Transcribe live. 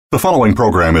The following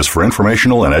program is for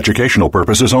informational and educational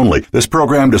purposes only. This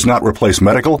program does not replace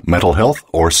medical, mental health,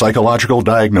 or psychological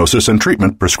diagnosis and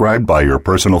treatment prescribed by your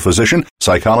personal physician,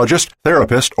 psychologist,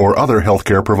 therapist, or other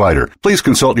healthcare provider. Please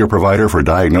consult your provider for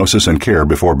diagnosis and care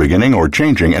before beginning or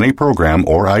changing any program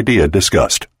or idea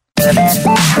discussed.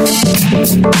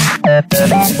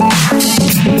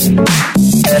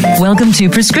 Welcome to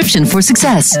Prescription for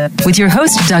Success with your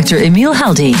host, Dr. Emil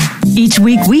Haldi. Each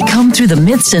week, we comb through the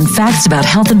myths and facts about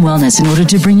health and wellness in order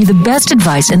to bring you the best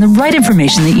advice and the right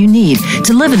information that you need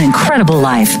to live an incredible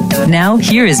life. Now,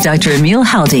 here is Dr. Emil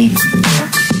Haldi.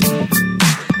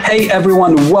 Hey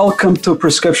everyone, welcome to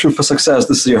Prescription for Success.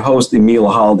 This is your host, Emil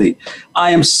Haldi.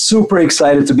 I am super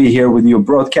excited to be here with you,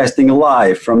 broadcasting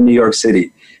live from New York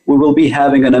City. We will be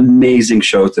having an amazing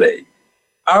show today.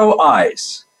 Our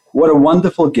eyes, what a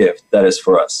wonderful gift that is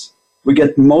for us. We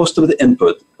get most of the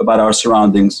input about our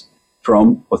surroundings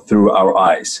from or through our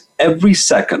eyes. Every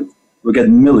second, we get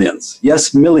millions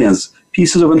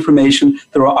pieces of information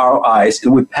through our eyes,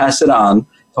 and we pass it on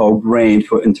to our brain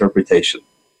for interpretation.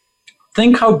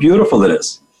 Think how beautiful it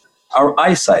is. Our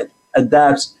eyesight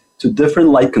adapts to different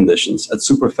light conditions at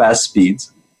super fast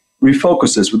speeds,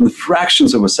 refocuses within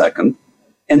fractions of a second,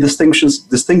 and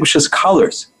distinguishes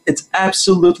colors. It's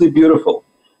absolutely beautiful.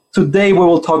 Today we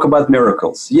will talk about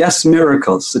miracles. Yes,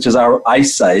 miracles such as our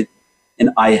eyesight and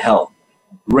eye health,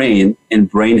 brain and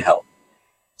brain health.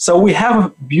 So we have a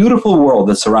beautiful world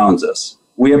that surrounds us.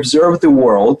 We observe the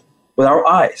world with our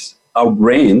eyes. Our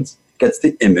brain gets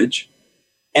the image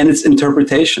and its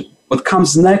interpretation. What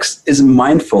comes next is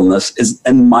mindfulness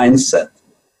and mindset.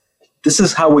 This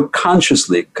is how we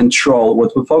consciously control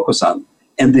what we focus on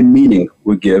and the meaning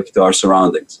we give to our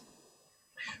surroundings.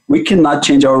 We cannot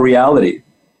change our reality,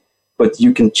 but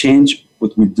you can change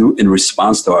what we do in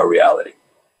response to our reality.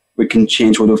 We can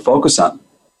change what we focus on.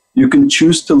 You can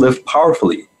choose to live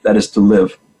powerfully, that is to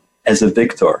live as a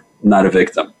victor, not a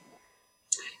victim.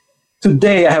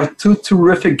 Today, I have two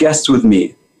terrific guests with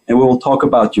me, and we will talk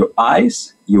about your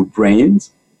eyes, your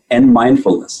brains, and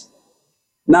mindfulness.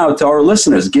 Now, to our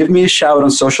listeners, give me a shout on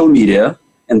social media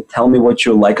and tell me what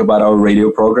you like about our radio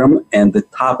program and the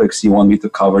topics you want me to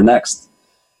cover next.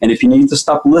 And if you need to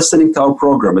stop listening to our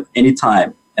program at any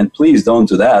time, and please don't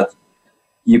do that,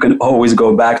 you can always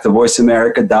go back to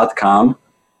voiceamerica.com,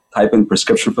 type in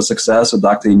Prescription for Success or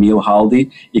Dr. Emil Haldi.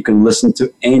 You can listen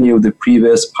to any of the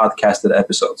previous podcasted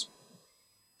episodes.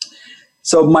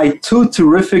 So my two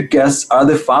terrific guests are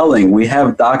the following. We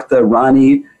have Dr.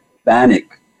 Ronnie Banik.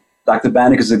 Dr.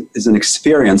 Banik is an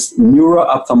experienced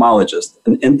neuro-ophthalmologist,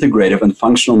 an integrative and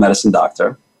functional medicine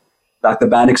doctor. Dr.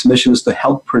 Banik's mission is to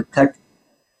help protect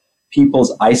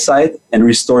people's eyesight and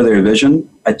restore their vision,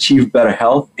 achieve better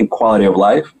health and quality of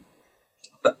life.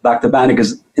 Dr. Banik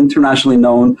is internationally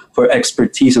known for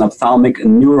expertise in ophthalmic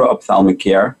and neuro-ophthalmic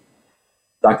care.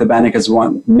 Dr. Banik has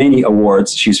won many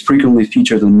awards. She's frequently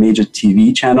featured on major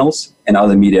TV channels and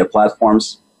other media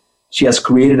platforms. She has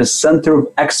created a center of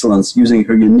excellence using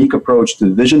her unique approach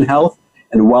to vision health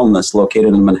and wellness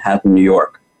located in Manhattan, New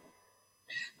York.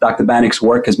 Dr. Banik's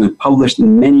work has been published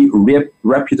in many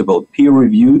reputable,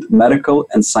 peer-reviewed medical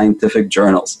and scientific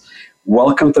journals.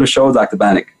 Welcome to the show, Dr.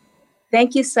 Banik.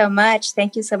 Thank you so much.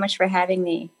 Thank you so much for having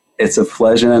me. It's a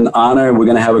pleasure and honor. We're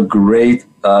going to have a great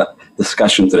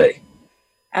discussion today.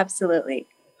 Absolutely.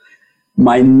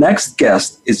 My next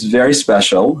guest is very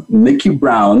special. Mickey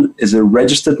Brown is a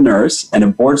registered nurse and a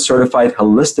board-certified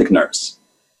holistic nurse.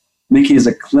 Mickey is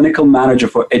a clinical manager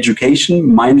for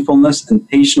education, mindfulness, and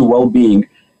patient well-being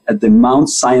at the Mount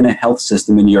Sinai Health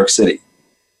System in New York City.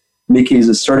 Mickey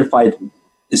is certified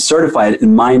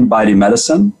in mind-body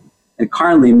medicine, and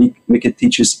currently Mickey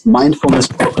teaches mindfulness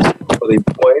programs for the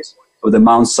employees of the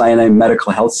Mount Sinai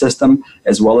Medical Health System,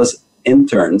 as well as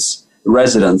interns,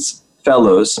 residents,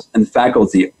 fellows, and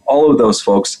faculty. All of those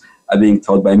folks are being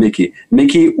taught by Mickey.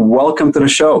 Mickey, welcome to the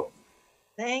show.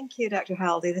 Thank you, Dr.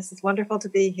 Haldi. This is wonderful to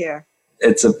be here.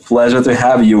 It's a pleasure to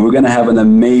have you. We're going to have an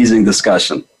amazing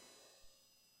discussion.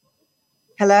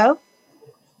 Hello?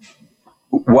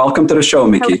 Welcome to the show,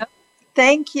 Mickey. Hello.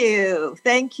 Thank you.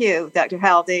 Thank you, Dr.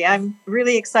 Haldi. I'm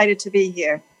really excited to be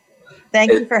here.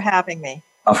 Thank you for having me.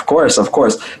 Of course, of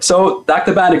course. So,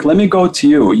 Dr. Banik, let me go to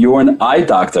you. You're an eye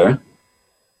doctor.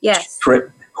 Yes.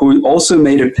 Who also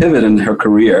made a pivot in her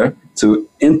career to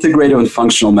integrative and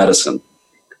functional medicine.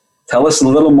 Tell us a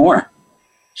little more.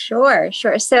 Sure.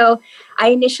 So I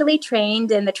initially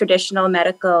trained in the traditional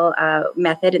medical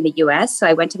method in the U.S. So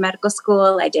I went to medical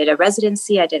school, I did a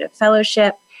residency, I did a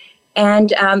fellowship,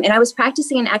 and I was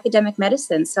practicing in academic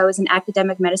medicine. So I was in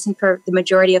academic medicine for the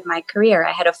majority of my career.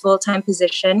 I had a full-time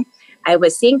position. I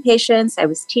was seeing patients, I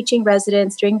was teaching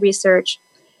residents, doing research.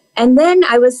 And then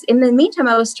in the meantime,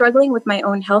 I was struggling with my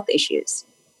own health issues.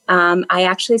 I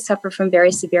actually suffer from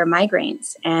very severe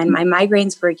migraines, and my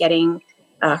migraines were getting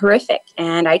horrific.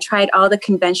 And I tried all the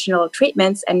conventional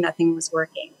treatments and nothing was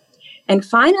working. And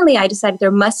finally, I decided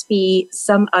there must be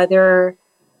some other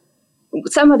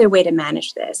way to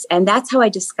manage this. And that's how I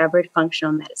discovered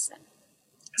functional medicine.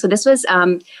 So this was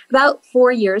about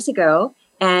 4 years ago.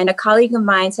 And a colleague of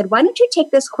mine said, why don't you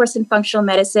take this course in functional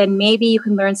medicine? Maybe you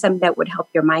can learn something that would help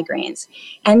your migraines.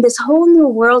 And this whole new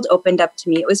world opened up to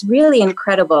me. It was really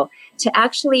incredible to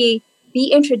actually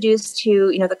be introduced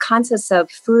to, the concepts of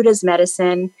food as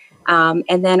medicine,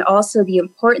 and then also the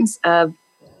importance of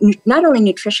not only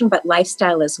nutrition, but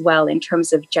lifestyle as well in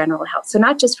terms of general health. So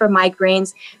not just for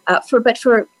migraines, but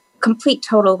for complete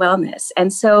total wellness.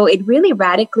 And so it really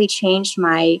radically changed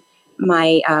my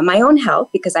own health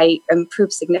because I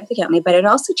improved significantly, but it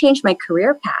also changed my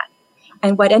career path.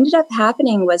 And what ended up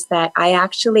happening was that I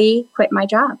actually quit my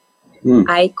job.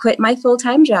 I quit my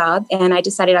full-time job and I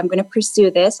decided I'm going to pursue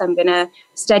this. I'm going to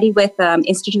study with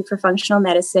Institute for Functional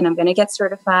Medicine. I'm going to get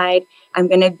certified. I'm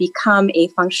going to become a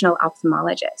functional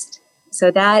ophthalmologist. So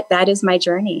that is my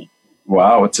journey.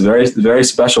 Wow, it's very, very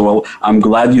special. Well, I'm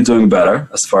glad you're doing better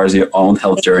as far as your own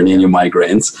health journey and your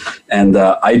migraines. And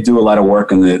I do a lot of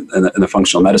work in the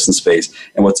functional medicine space.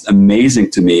 And what's amazing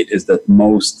to me is that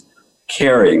most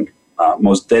caring,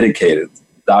 most dedicated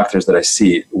doctors that I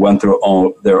see went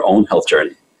through their own health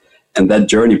journey. And that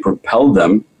journey propelled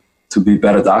them to be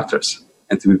better doctors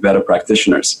and to be better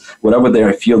practitioners, whatever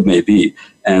their field may be.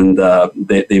 And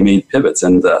they made pivots.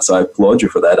 And so I applaud you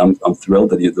for that. I'm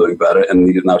thrilled that you're doing better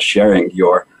and you're now sharing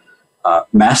your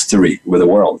mastery with the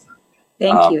world.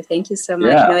 Thank you. Thank you so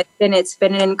much. Yeah. It's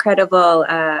been an incredible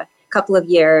couple of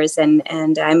years, and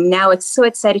I'm now so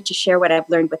excited to share what I've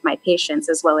learned with my patients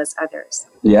as well as others.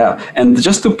 Yeah, and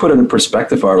just to put it in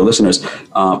perspective for our listeners,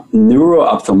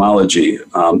 neuro-ophthalmology,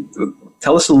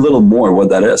 tell us a little more what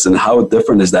that is and how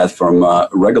different is that from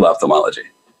regular ophthalmology?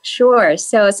 Sure.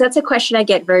 So that's a question I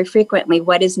get very frequently.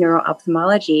 What is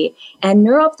neuro-ophthalmology? And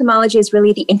neuro-ophthalmology is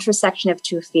really the intersection of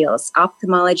two fields,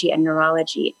 ophthalmology and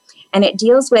neurology. And it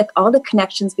deals with all the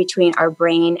connections between our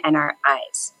brain and our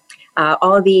eyes.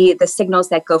 All the signals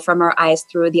that go from our eyes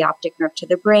through the optic nerve to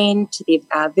the brain, to the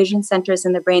vision centers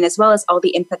in the brain, as well as all the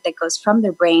input that goes from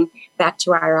the brain back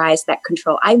to our eyes that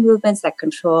control eye movements, that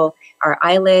control our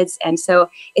eyelids. And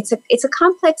so it's a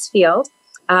complex field.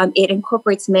 It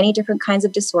incorporates many different kinds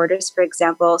of disorders. For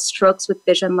example, strokes with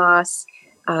vision loss,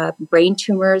 brain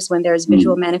tumors when there's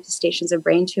visual manifestations of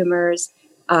brain tumors,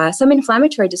 some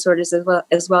inflammatory disorders as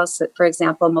well as, for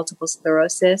example, multiple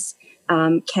sclerosis.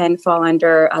 Can fall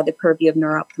under the purview of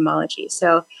neuro-ophthalmology.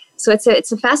 So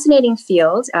it's a fascinating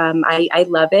field. I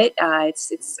love it.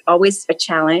 It's always a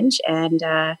challenge, and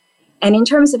in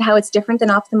terms of how it's different than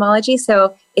ophthalmology,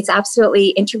 so it's absolutely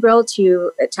integral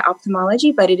to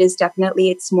ophthalmology, but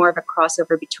it's more of a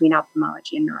crossover between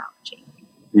ophthalmology and neurology.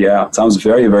 Yeah, it sounds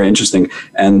very, very interesting.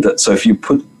 And so if you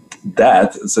put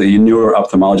that, so you're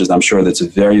neuro-ophthalmologist, I'm sure that's a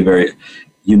very, very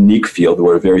unique field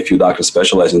where very few doctors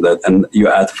specialize in that, and you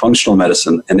add functional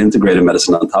medicine and integrated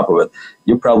medicine on top of it,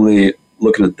 you're probably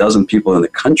looking at a dozen people in the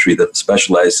country that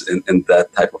specialize in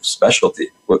that type of specialty.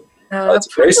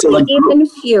 It's very select group. Even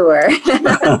fewer.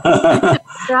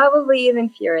 Probably even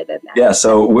fewer than that. Yeah,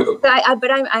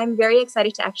 but I'm very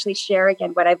excited to actually share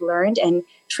again what I've learned and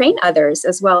train others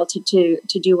as well to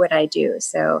do what I do.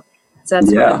 So that's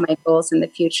one of my goals in the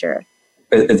future.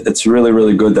 It's really,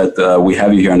 really good that we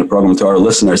have you here on the program. To our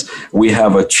listeners, we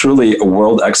have a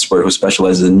world expert who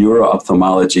specializes in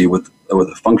neuro-ophthalmology with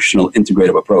a functional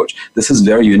integrative approach. This is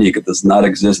very unique. It does not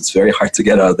exist. It's very hard to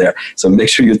get out there. So make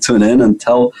sure you tune in and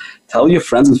tell your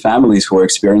friends and families who are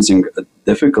experiencing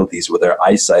difficulties with their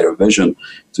eyesight or vision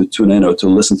to tune in or to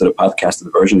listen to the podcasted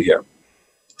version here.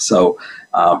 So,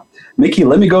 Mickey,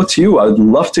 let me go to you. I'd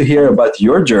love to hear about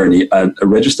your journey. A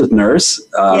registered nurse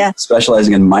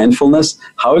specializing in mindfulness.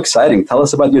 How exciting. Tell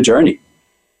us about your journey.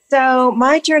 So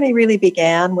my journey really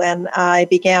began when I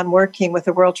began working with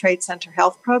the World Trade Center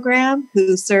Health Program,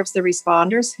 who serves the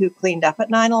responders who cleaned up at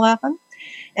 9/11.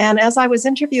 And as I was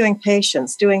interviewing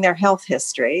patients doing their health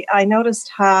history, I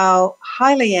noticed how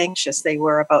highly anxious they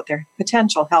were about their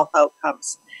potential health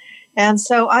outcomes. And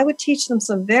so I would teach them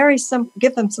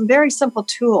give them some very simple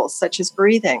tools, such as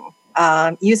breathing,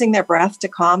 using their breath to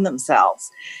calm themselves.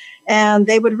 And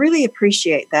they would really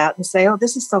appreciate that and say, oh,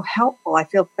 this is so helpful. I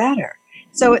feel better.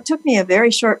 So it took me a very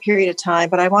short period of time,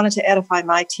 but I wanted to edify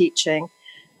my teaching.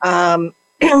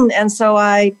 And so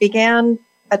I began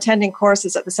attending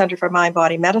courses at the Center for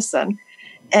Mind-Body Medicine.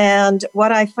 And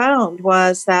what I found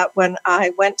was that when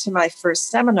I went to my first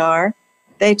seminar,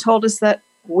 they told us that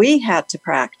we had to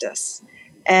practice.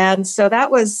 And so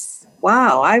that was,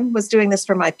 wow, I was doing this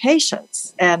for my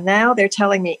patients. And now they're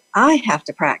telling me I have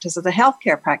to practice as a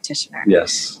healthcare practitioner.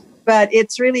 Yes. But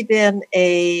it's really been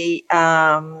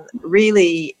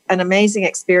really an amazing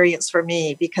experience for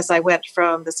me, because I went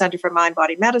from the Center for Mind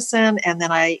Body Medicine, and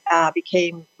then I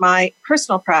became, my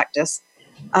personal practice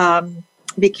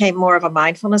became more of a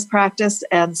mindfulness practice.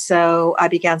 And so I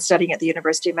began studying at the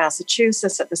University of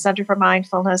Massachusetts at the Center for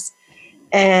Mindfulness.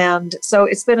 And so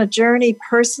it's been a journey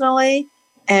personally.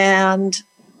 And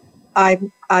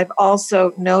I've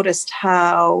also noticed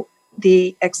how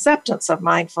the acceptance of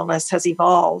mindfulness has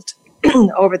evolved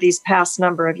over these past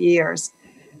number of years.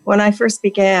 When I first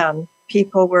began,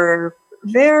 people were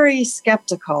very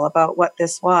skeptical about what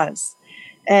this was.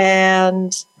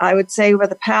 And I would say over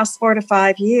the past 4 to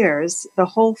 5 years, the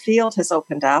whole field has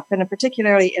opened up, and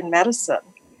particularly in medicine,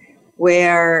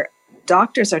 where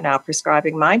doctors are now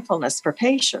prescribing mindfulness for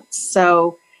patients.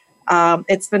 So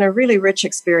it's been a really rich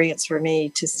experience for me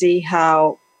to see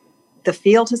how the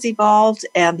field has evolved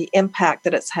and the impact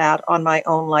that it's had on my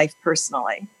own life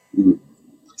personally. Mm-hmm.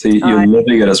 So you're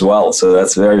living it as well. So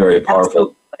that's very, very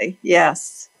powerful. Absolutely.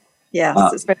 Yes.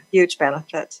 It's been a huge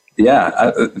benefit.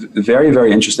 Yeah, very,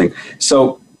 very interesting.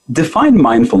 So define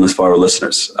mindfulness for our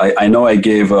listeners. I know I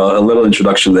gave a little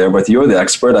introduction there, but you're the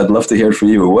expert. I'd love to hear from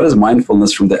you. What is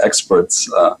mindfulness from the experts'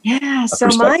 so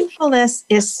mindfulness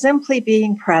is simply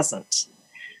being present.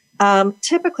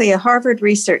 Typically, a Harvard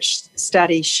research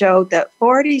study showed that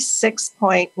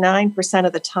 46.9%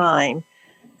 of the time,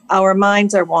 our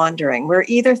minds are wandering. We're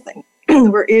either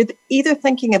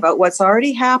thinking about what's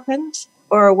already happened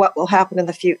or what will happen in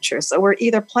the future. So we're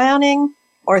either planning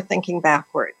or thinking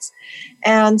backwards.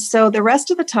 And so the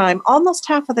rest of the time, almost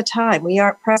half of the time, we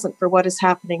aren't present for what is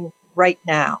happening right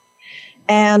now.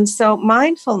 And so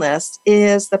mindfulness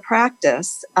is the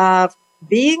practice of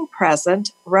being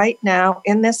present right now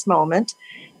in this moment.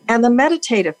 And the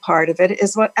meditative part of it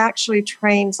is what actually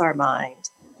trains our mind,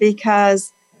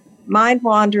 because mind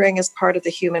wandering is part of the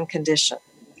human condition.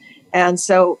 And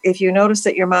so if you notice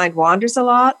that your mind wanders a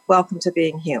lot, welcome to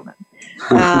being human.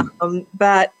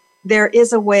 But there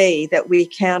is a way that we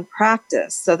can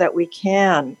practice so that we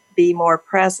can be more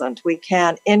present. We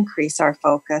can increase our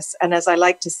focus. And as I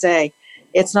like to say,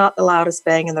 it's not the loudest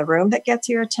bang in the room that gets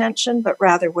your attention, but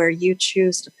rather where you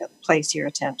choose to place your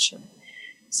attention.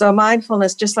 So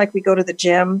mindfulness, just like we go to the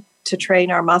gym to train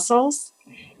our muscles,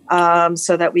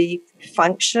 so that we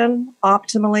function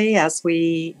optimally as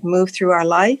we move through our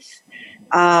life,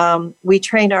 we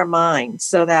train our mind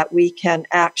so that we can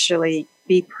actually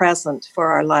be present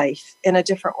for our life in a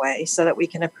different way, so that we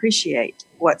can appreciate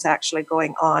what's actually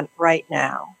going on right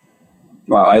now.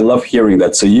 Wow, I love hearing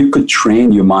that. So you could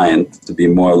train your mind to be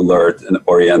more alert and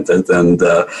oriented and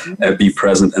be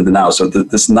present in the now. So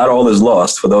this not all is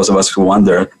lost for those of us who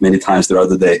wander many times throughout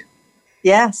the day.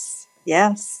 Yes.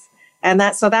 And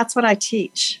that's what I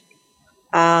teach.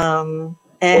 And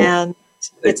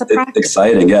it's a practice.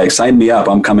 Exciting. Yeah, sign me up.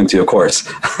 I'm coming to your course.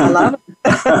 I love it.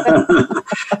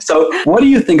 So what do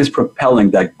you think is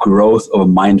propelling that growth of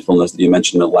mindfulness that you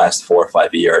mentioned in the last 4 or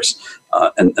 5 years?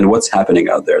 And what's happening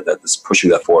out there that is pushing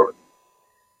that forward?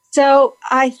 So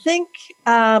I think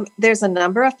there's a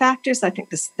number of factors. I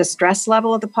think the stress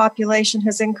level of the population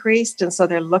has increased, and so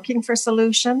they're looking for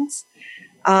solutions.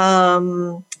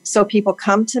 So people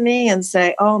come to me and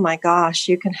say, oh my gosh,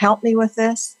 you can help me with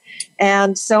this.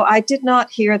 And so I did not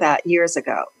hear that years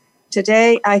ago.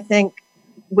 Today, I think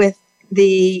with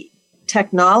the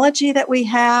technology that we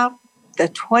have, the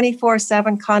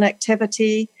 24/7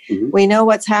 connectivity, we know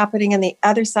what's happening in the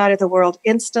other side of the world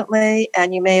instantly.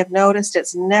 And you may have noticed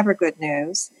it's never good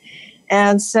news.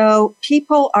 And so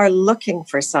people are looking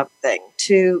for something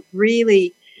to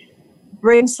really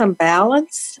bring some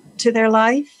balance to their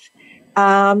life.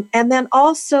 And then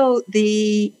also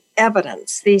the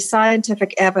evidence, the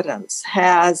scientific evidence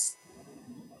has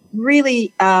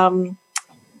really, the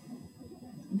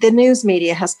news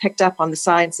media has picked up on the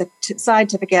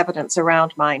scientific evidence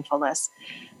around mindfulness.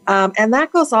 And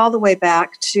that goes all the way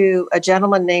back to a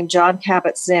gentleman named Jon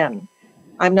Kabat-Zinn.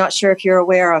 I'm not sure if you're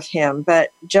aware of him,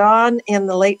 but John in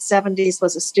the late 70s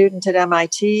was a student at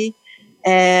MIT,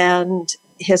 and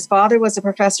his father was a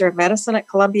professor of medicine at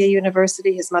Columbia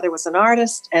University. His mother was an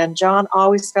artist, and John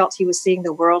always felt he was seeing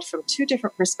the world from two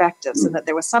different perspectives and that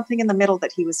there was something in the middle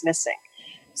that he was missing.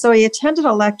 So he attended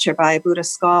a lecture by a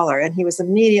Buddhist scholar, and he was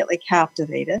immediately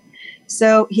captivated.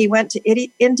 So he went to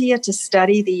India to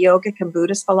study the yogic and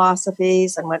Buddhist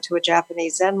philosophies and went to a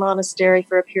Japanese Zen monastery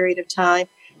for a period of time.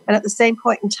 And at the same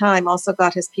point in time, also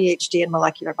got his PhD in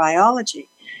molecular biology.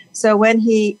 So when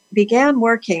he began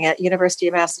working at University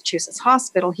of Massachusetts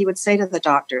Hospital, he would say to the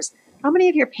doctors, how many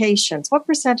of your patients, what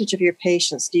percentage of your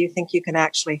patients do you think you can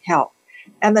actually help?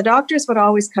 And the doctors would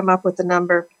always come up with the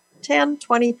number 10,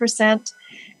 20%.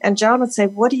 And John would say,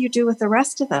 what do you do with the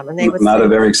rest of them? And they would Not say, a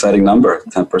very exciting number,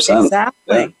 10%. Exactly.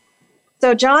 Yeah.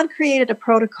 So John created a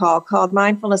protocol called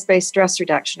Mindfulness-Based Stress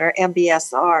Reduction, or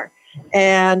MBSR.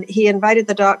 And he invited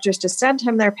the doctors to send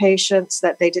him their patients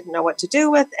that they didn't know what to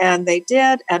do with, and they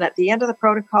did. And at the end of the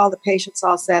protocol, the patients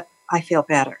all said, I feel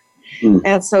better.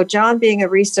 And so John, being a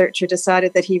researcher,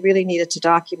 decided that he really needed to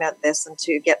document this and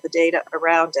to get the data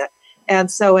around it.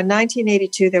 And so in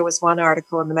 1982, there was one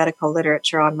article in the medical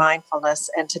literature on mindfulness,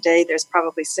 and today there's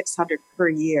probably 600 per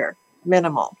year,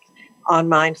 minimal, on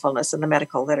mindfulness in the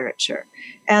medical literature.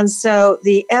 And so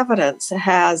the evidence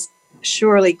has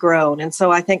surely grown. And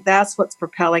so I think that's what's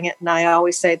propelling it. And I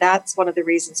always say that's one of the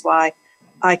reasons why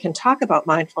I can talk about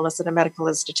mindfulness in a medical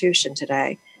institution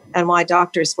today, and why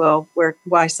doctors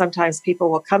why sometimes people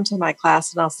will come to my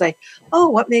class and I'll say, oh,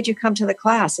 what made you come to the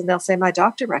class? And they'll say, my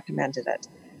doctor recommended it.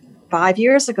 5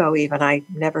 years ago, even, I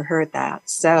never heard that.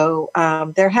 So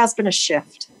there has been a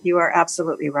shift. You are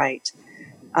absolutely right.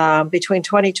 Between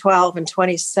 2012 and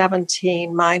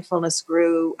 2017, mindfulness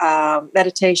grew,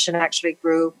 meditation actually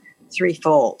grew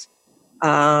threefold.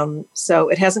 So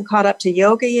it hasn't caught up to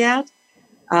yoga yet,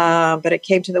 but it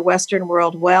came to the Western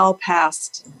world well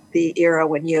past the era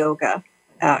when yoga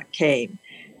came.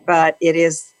 But it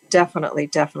is definitely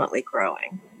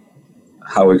growing.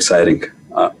 How exciting.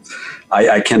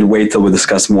 I can't wait till we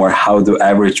discuss more how do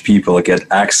average people get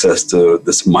access to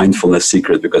this mindfulness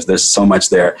secret, because there's so much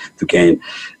there to gain.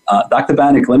 Dr.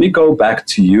 Banik, let me go back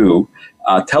to you.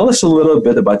 Tell us a little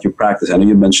bit about your practice. I know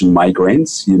you mentioned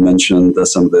migraines. You mentioned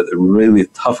some of the really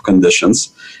tough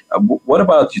conditions. What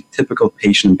about your typical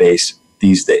patient base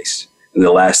these days in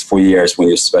the last 4 years when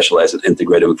you specialize in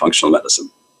integrative and functional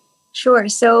medicine? Sure.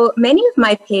 So many of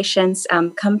my patients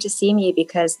come to see me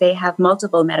because they have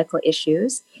multiple medical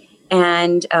issues,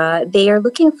 and they are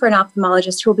looking for an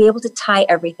ophthalmologist who will be able to tie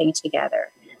everything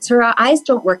together. So our eyes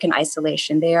don't work in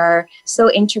isolation. They are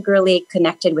so integrally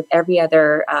connected with every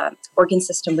other organ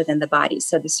system within the body.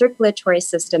 So the circulatory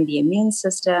system, the immune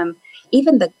system,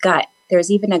 even the gut. There's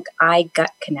even an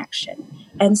eye-gut connection.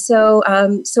 And so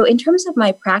in terms of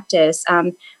my practice,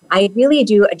 I really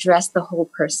do address the whole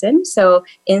person. So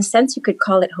in a sense, you could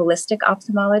call it holistic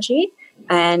ophthalmology.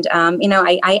 And,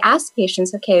 I ask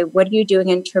patients, okay, what are you doing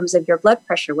in terms of your blood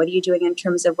pressure? What are you doing in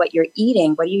terms of what you're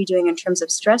eating? What are you doing in terms of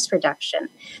stress reduction?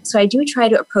 So I do try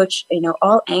to approach,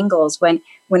 all angles when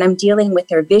I'm dealing with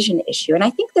their vision issue. And I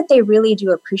think that they really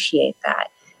do appreciate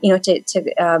that.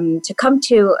 To come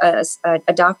to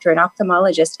a doctor, an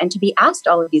ophthalmologist, and to be asked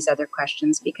all of these other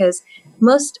questions, because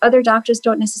most other doctors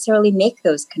don't necessarily make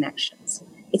those connections.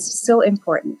 It's so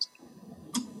important.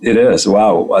 It is.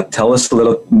 Wow. Tell us a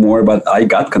little more about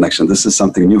eye-gut connection. This is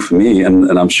something new for me,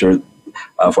 and I'm sure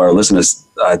for our listeners,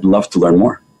 I'd love to learn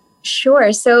more.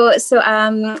 Sure. So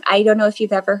I don't know if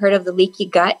you've ever heard of the leaky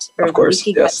gut or of course,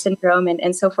 the leaky gut syndrome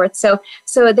and so forth. So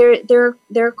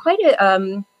they're quite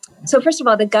a. So first of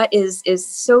all, the gut is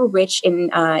so rich in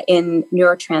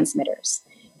neurotransmitters.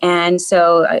 And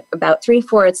so about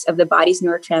 3/4 of the body's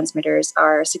neurotransmitters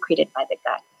are secreted by the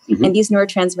gut. Mm-hmm. And these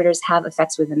neurotransmitters have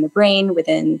effects within the brain,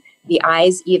 within the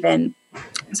eyes even.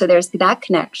 So there's that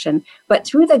connection. But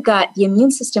through the gut, the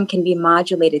immune system can be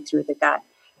modulated through the gut.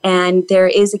 And there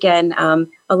is, again,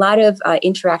 a lot of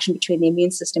interaction between the immune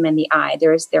system and the eye.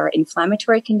 There are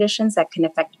inflammatory conditions that can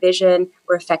affect vision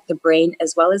or affect the brain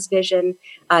as well as vision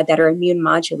that are immune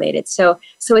modulated. So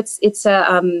it's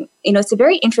a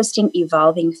very interesting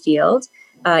evolving field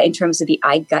in terms of the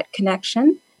eye-gut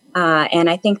connection.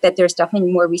 And I think that there's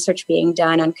definitely more research being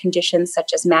done on conditions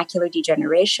such as macular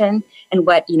degeneration and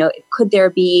could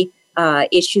there be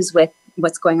issues with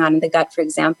what's going on in the gut, for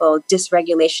example,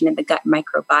 dysregulation in the gut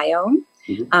microbiome,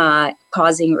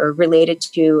 causing or related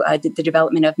to the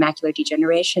development of macular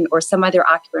degeneration, or some other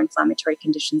ocular inflammatory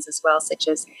conditions as well, such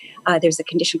as there's a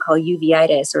condition called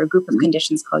uveitis, or a group of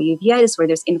conditions called uveitis where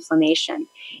there's inflammation.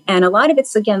 And a lot of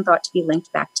it's, again, thought to be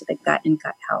linked back to the gut and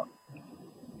gut health.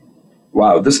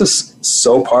 Wow, this is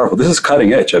so powerful. This is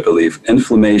cutting edge, I believe.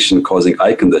 Inflammation causing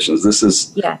eye conditions. This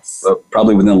is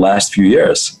probably within the last few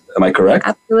years. Am I correct?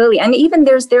 Absolutely. And even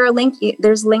there's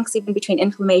links even between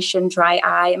inflammation, dry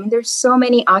eye. I mean, there's so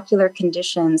many ocular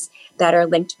conditions that are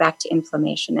linked back to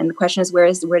inflammation. And the question is, where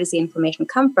does the inflammation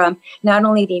come from? Not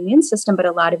only the immune system, but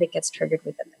a lot of it gets triggered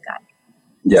within the gut.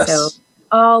 Yes. So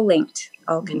all linked,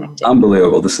 all connected.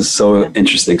 Unbelievable. This is so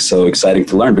interesting, so exciting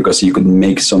to learn, because you could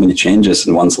make so many changes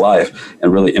in one's life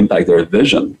and really impact their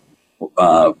vision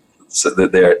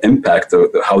their impact,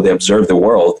 how they observe the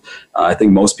world, I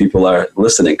think most people are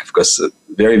listening, because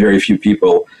very, very few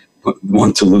people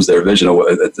want to lose their vision.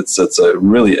 It's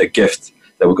really a gift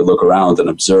that we could look around and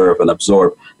observe and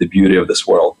absorb the beauty of this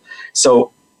world.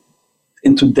 So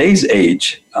in today's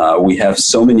age, we have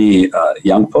so many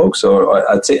young folks,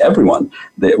 or I'd say everyone,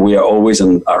 that we are always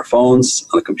on our phones,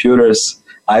 on the computers,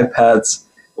 iPads.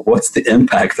 What's the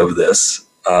impact of this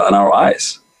on our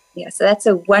eyes? Yeah, so that's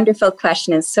a wonderful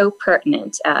question and so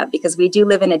pertinent because we do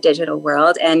live in a digital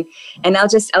world, and I'll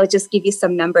just give you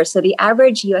some numbers. So the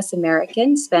average U.S.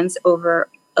 American spends over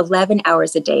 11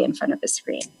 hours a day in front of a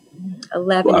screen.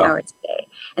 11 hours a day.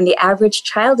 And the average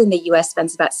child in the U.S.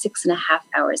 spends about 6.5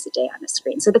 hours a day on a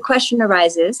screen. So the question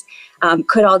arises,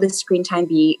 could all this screen time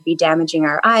be damaging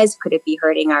our eyes? Could it be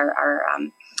hurting our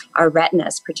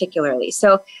retinas particularly?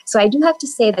 So I do have to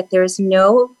say that there is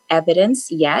no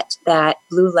evidence yet that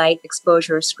blue light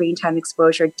exposure or screen time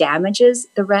exposure damages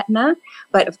the retina,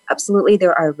 but absolutely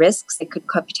there are risks. It could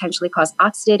potentially cause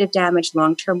oxidative damage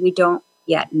long-term. We don't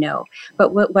yet know.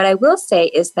 But what I will say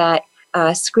is that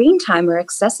screen time or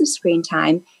excessive screen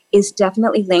time is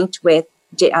definitely linked with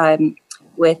digital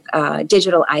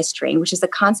eye strain, which is a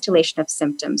constellation of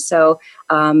symptoms. So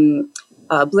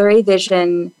blurry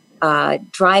vision,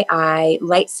 dry eye,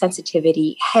 light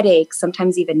sensitivity, headache,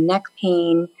 sometimes even neck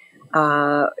pain,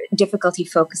 difficulty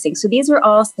focusing. So these are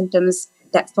all symptoms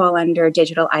that fall under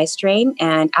digital eye strain,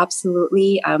 and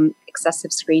absolutely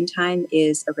excessive screen time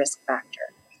is a risk factor.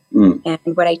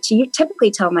 And what I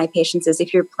typically tell my patients is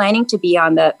if you're planning to be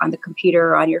on the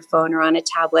computer or on your phone or on a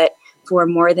tablet for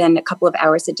more than a couple of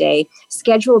hours a day,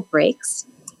 schedule breaks.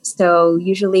 So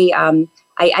usually I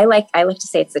like to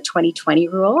say it's the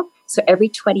 20-20 rule. So every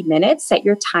 20 minutes, set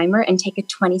your timer and take a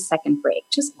 20-second break.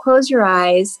 Just close your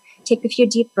eyes, take a few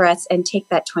deep breaths, and take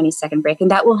that 20-second break.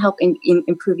 And that will help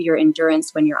improve your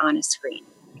endurance when you're on a screen.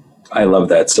 I love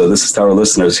that. So this is to our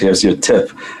listeners. Here's your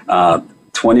tip.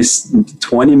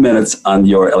 20 minutes on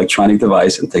your electronic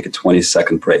device and take a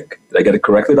 20-second break. Did I get it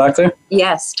correctly, Doctor?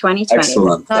 Yes, 20-20.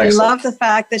 Excellent. I love the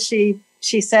fact that she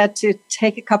said to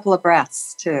take a couple of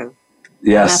breaths, too.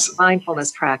 Yes. And that's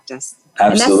mindfulness practice.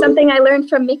 Absolutely. And that's something I learned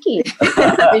from Mickey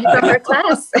from her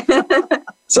class.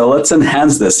 So let's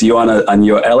enhance this. You on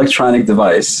your electronic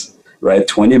device, right?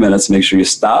 20 minutes, make sure you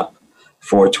stop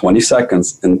for 20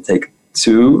 seconds and take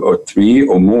 2 or 3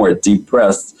 or more deep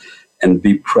breaths and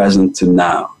be present to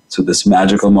now, to this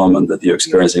magical moment that you're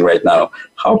experiencing right now.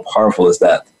 How powerful is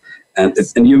that? And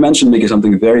you mentioned, Mickey,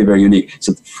 something very, very unique.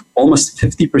 So almost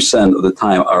 50% of the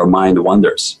time, our mind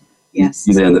wanders,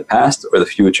 either in the past or the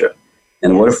future.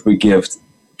 And what if we give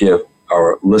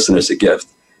our listeners a gift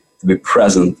to be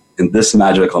present in this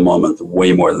magical moment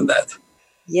way more than that?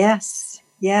 Yes.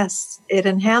 It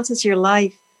enhances your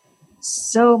life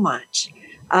so much.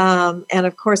 And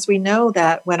of course, we know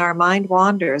that when our mind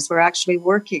wanders, we're actually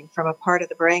working from a part of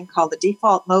the brain called the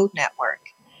default mode network.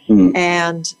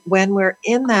 And when we're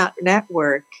in that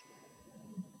network,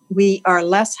 we are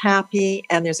less happy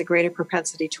and there's a greater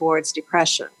propensity towards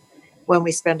depression when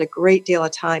we spend a great deal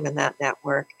of time in that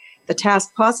network. The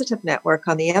task positive network,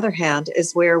 on the other hand,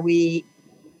 is where we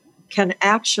can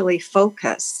actually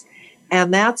focus.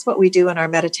 And that's what we do in our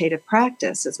meditative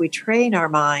practice, is we train our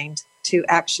mind to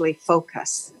actually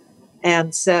focus.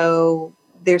 And so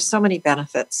there's so many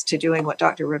benefits to doing what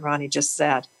Dr. Ridhwani just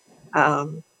said.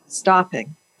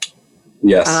 Stopping.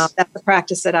 Yes. That's the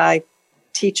practice that I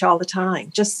teach all the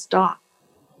time. Just stop.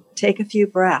 Take a few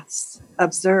breaths.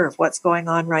 Observe what's going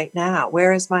on right now.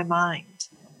 Where is my mind?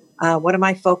 What am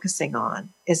I focusing on?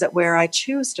 Is it where I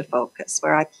choose to focus,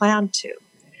 where I plan to?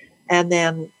 And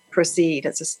then proceed.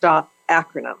 It's a STOP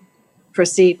acronym.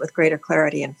 Proceed with greater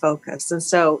clarity and focus. And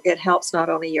so it helps not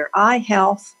only your eye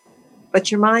health,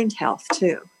 but your mind health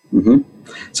too. Mm-hmm.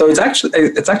 So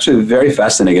it's actually very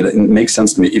fascinating. It makes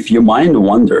sense to me. If your mind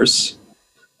wanders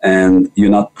and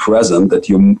you're not present, that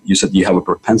you said you have a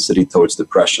propensity towards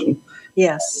depression.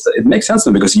 Yes. It makes sense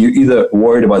to me because you're either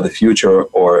worried about the future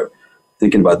or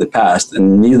thinking about the past,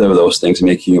 and neither of those things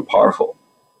making you powerful.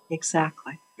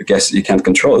 Exactly. Because you can't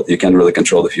control it. You can't really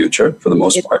control the future for the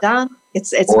most part. It's done.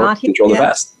 It's or not control the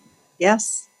past.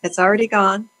 Yes, it's already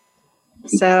gone.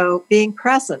 So being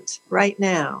present right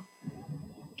now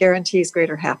guarantees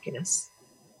greater happiness.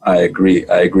 I agree.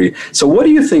 So what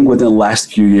do you think within the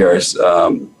last few years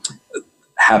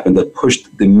happened that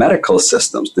pushed the medical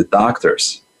systems, the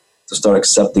doctors, to start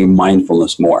accepting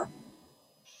mindfulness more?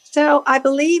 So I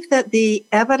believe that the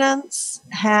evidence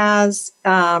has,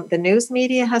 the news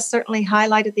media has certainly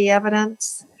highlighted the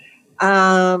evidence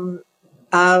of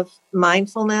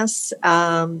mindfulness,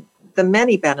 the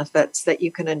many benefits that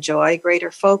you can enjoy,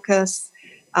 greater focus,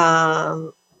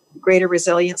 greater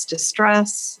resilience to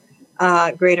stress,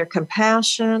 greater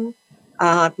compassion.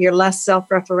 You're less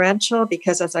self-referential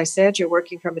because, as I said, you're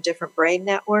working from a different brain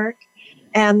network.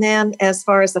 And then as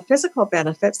far as the physical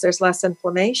benefits, there's less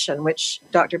inflammation, which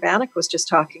Dr. Bannock was just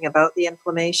talking about, the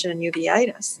inflammation and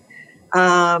uveitis.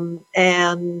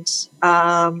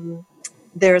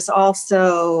 There's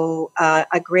also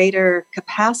a greater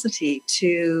capacity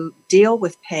to deal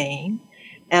with pain.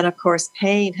 And of course,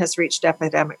 pain has reached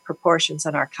epidemic proportions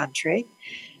in our country.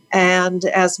 And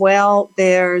as well,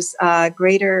 there's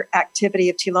greater activity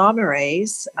of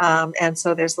telomerase. And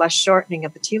so there's less shortening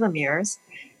of the telomeres.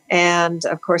 And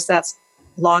of course, that's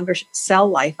longer cell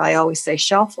life. I always say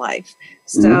shelf life.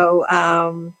 So,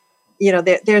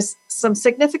 there's some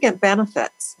significant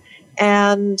benefits.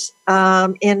 And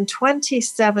in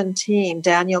 2017,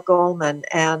 Daniel Goleman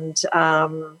and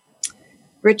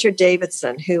Richard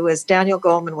Davidson, Daniel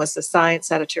Goleman was the science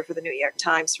editor for the New York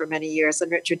Times for many years, and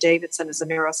Richard Davidson is a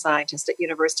neuroscientist at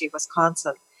University of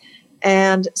Wisconsin.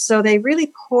 And so they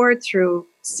really poured through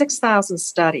 6,000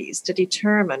 studies to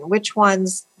determine which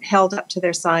ones held up to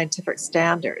their scientific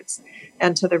standards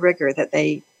and to the rigor that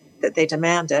they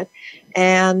demanded.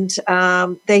 And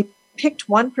they picked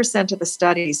 1% of the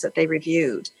studies that they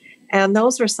reviewed. And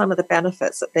those were some of the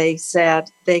benefits that they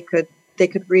said they could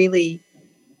really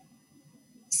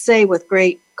say with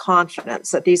great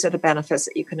confidence that these are the benefits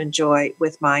that you can enjoy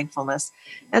with mindfulness.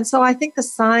 And so I think the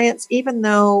science, even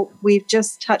though we've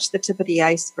just touched the tip of the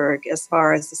iceberg as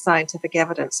far as the scientific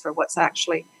evidence for what's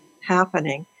actually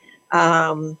happening,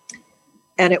 and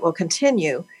it will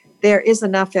continue, there is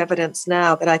enough evidence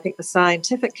now that I think the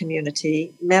scientific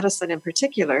community, medicine in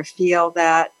particular, feel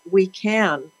that we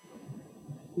can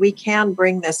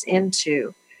bring this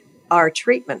into our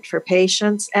treatment for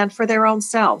patients and for their own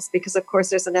selves, because of course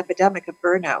there's an epidemic of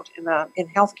burnout in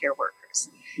healthcare workers.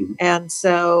 Mm-hmm. And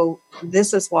so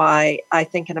this is why I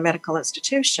think in a medical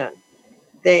institution,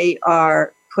 they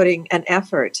are putting an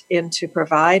effort into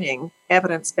providing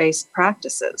evidence-based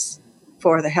practices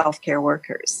for the healthcare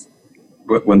workers.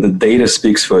 When the data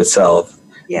speaks for itself,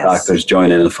 yes, doctors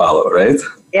join in and follow, right?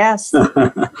 Yes.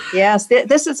 Yes.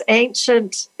 This is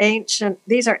ancient.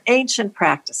 These are ancient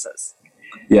practices.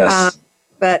 Yes.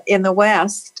 But in the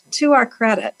West, to our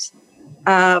credit,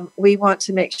 we want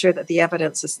to make sure that the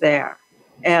evidence is there.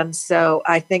 And so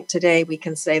I think today we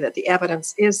can say that the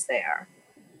evidence is there.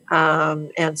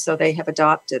 And so they have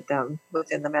adopted them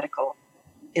within the medical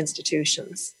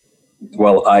institutions.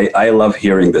 Well, I love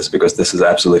hearing this because this is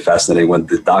absolutely fascinating when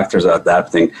the doctors are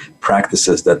adapting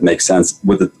practices that make sense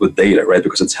with data, right?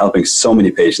 Because it's helping so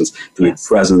many patients to be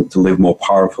present, to live more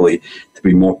powerfully, to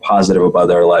be more positive about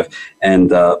their life.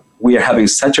 And we are having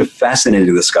such a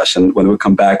fascinating discussion. When we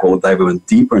come back, we'll dive even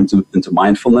deeper into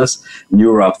mindfulness,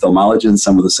 neuro-ophthalmology, and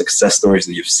some of the success stories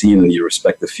that you've seen in your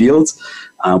respective fields.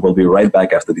 We'll be right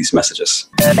back after these messages.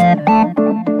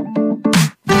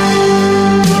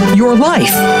 Your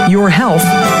life, your health,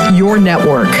 your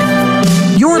network.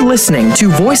 You're listening to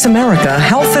Voice America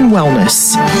Health and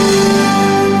Wellness.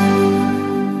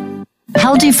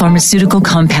 Haldi Pharmaceutical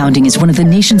Compounding is one of the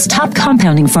nation's top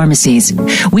compounding pharmacies.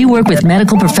 We work with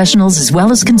medical professionals as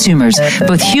well as consumers,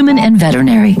 both human and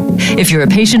veterinary. If you're a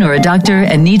patient or a doctor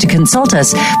and need to consult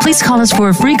us, please call us for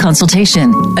a free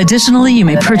consultation. Additionally, you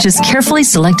may purchase carefully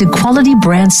selected quality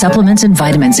brand supplements and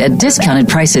vitamins at discounted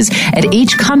prices at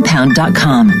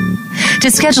hcompound.com.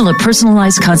 To schedule a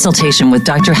personalized consultation with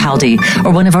Dr. Haldi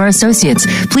or one of our associates,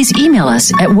 please email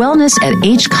us at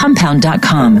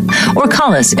wellness@hcompound.com or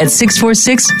call us at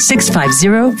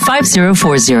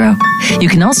 646-650-5040. You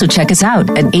can also check us out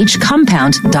at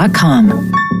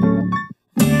hcompound.com.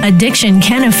 Addiction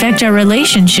can affect our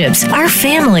relationships, our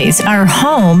families, our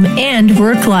home, and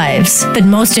work lives, but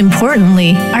most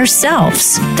importantly,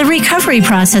 ourselves. The recovery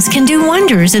process can do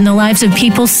wonders in the lives of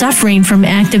people suffering from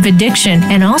active addiction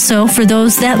and also for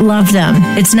those that love them.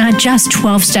 It's not just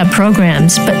 12-step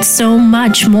programs, but so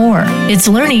much more. It's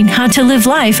learning how to live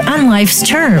life on life's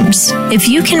terms. If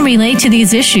you can relate to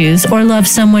these issues or love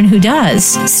someone who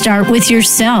does, start with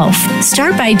yourself.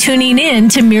 Start by tuning in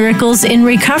to Miracles in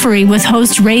Recovery with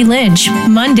host Ray Lynch,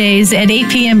 Mondays at 8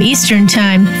 p.m. Eastern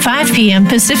Time, 5 p.m.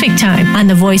 Pacific Time on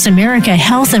the Voice America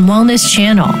Health and Wellness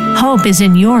Channel. Hope is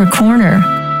in your corner.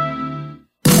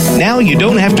 Now you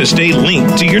don't have to stay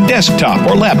linked to your desktop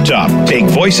or laptop. Take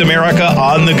Voice America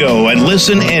on the go and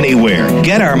listen anywhere.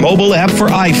 Get our mobile app for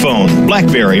iPhone,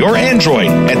 BlackBerry, or Android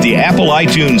at the Apple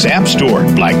iTunes App Store,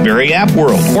 BlackBerry App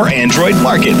World, or Android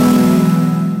Market.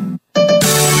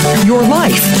 Your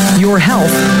life, your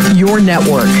health, your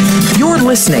network. You're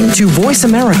listening to Voice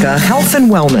America Health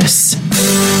and Wellness.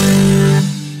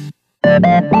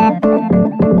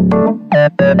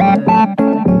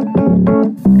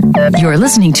 You're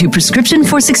listening to Prescription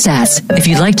for Success. If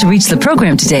you'd like to reach the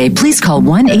program today, please call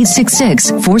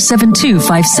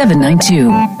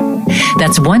 1-866-472-5792.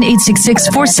 That's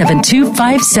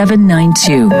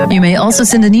 1-866-472-5792. You may also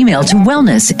send an email to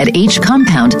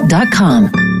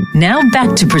wellness@hcompound.com. Now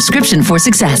back to Prescription for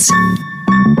Success.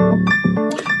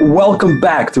 Welcome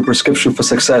back to Prescription for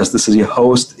Success. This is your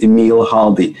host, Emil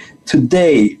Haldi.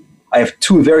 Today, I have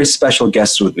two very special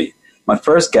guests with me. My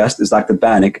first guest is Dr.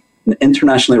 Banik, an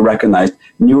internationally recognized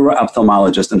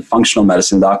neuro-ophthalmologist and functional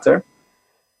medicine doctor.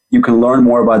 You can learn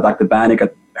more about Dr. Banik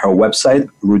at her website,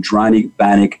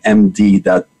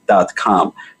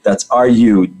 rudranikbanikmd.com. That's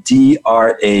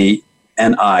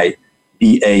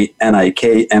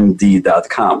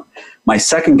rudranikbanikmd.com. My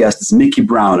second guest is Mickey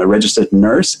Brown, a registered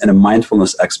nurse and a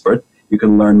mindfulness expert. You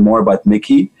can learn more about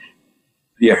Mickey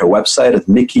via her website at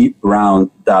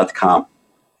mickybrown.com.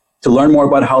 To learn more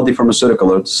about Haldi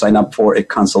Pharmaceutical or to sign up for a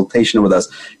consultation with us,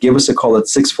 give us a call at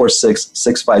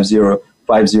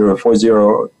 646-650-5040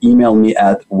 or email me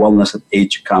at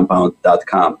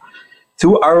wellness@hcompound.com.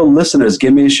 To our listeners,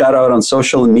 give me a shout out on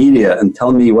social media and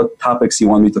tell me what topics you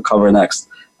want me to cover next.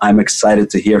 I'm excited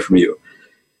to hear from you.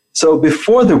 So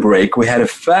before the break, we had a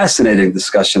fascinating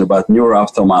discussion about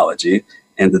neuro-ophthalmology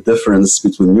and the difference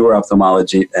between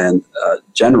neuro-ophthalmology and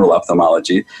general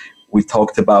ophthalmology. We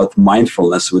talked about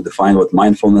mindfulness. We defined what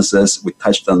mindfulness is. We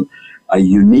touched on a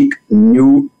unique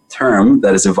new term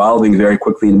that is evolving very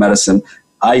quickly in medicine,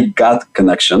 eye-gut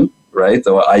connection, right?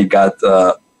 So eye-gut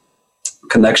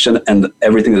connection and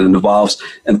everything that involves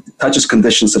and touches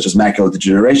conditions such as macular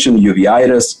degeneration,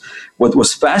 uveitis. What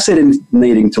was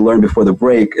fascinating to learn before the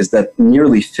break is that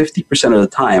nearly 50% of the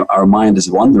time our mind is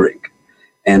wandering.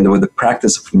 And with the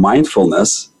practice of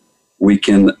mindfulness, we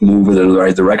can move it in the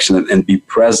right direction and be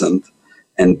present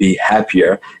and be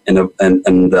happier and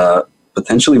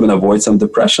potentially even avoid some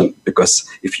depression. Because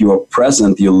if you are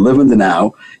present, you live in the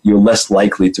now, you're less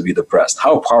likely to be depressed.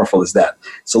 How powerful is that?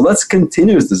 So let's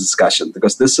continue this discussion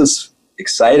because this is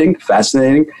exciting,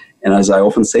 fascinating, and as I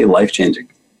often say, life-changing.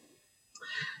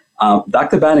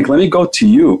 Dr. Banik, let me go to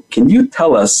you. Can you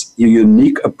tell us your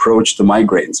unique approach to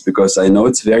migraines? Because I know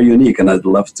it's very unique and I'd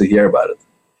love to hear about it.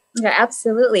 Yeah,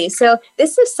 absolutely. So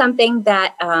this is something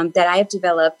that that I've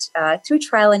developed through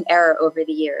trial and error over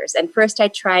the years. And first, I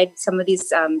tried some of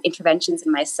these interventions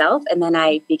in myself, and then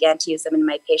I began to use them in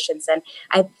my patients, and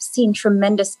I've seen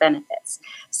tremendous benefits.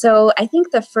 So I think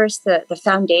the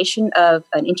foundation of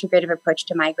an integrative approach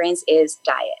to migraines is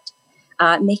diet,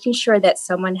 making sure that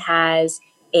someone has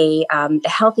a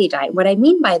healthy diet. What I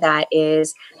mean by that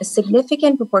is a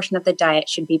significant proportion of the diet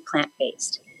should be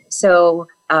plant-based. So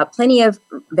plenty of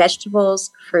vegetables,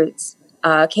 fruits,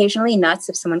 occasionally nuts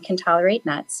if someone can tolerate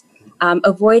nuts,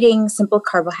 avoiding simple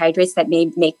carbohydrates that may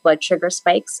make blood sugar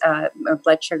spikes or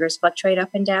blood sugars fluctuate up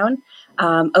and down,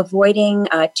 avoiding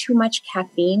too much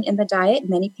caffeine in the diet.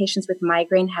 Many patients with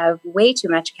migraine have way too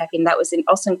much caffeine. That was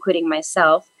also including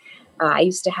myself. I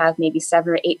used to have maybe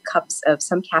 7 or 8 cups of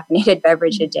some caffeinated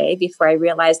beverage a day before I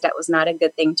realized that was not a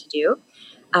good thing to do.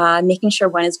 Making sure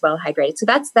one is well hydrated. So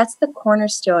that's the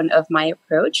cornerstone of my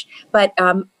approach. But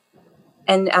I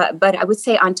would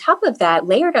say on top of that,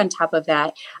 layered on top of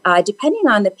that, depending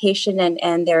on the patient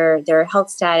and their health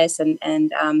status and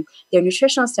their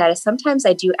nutritional status, sometimes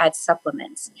I do add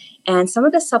supplements. And some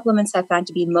of the supplements I found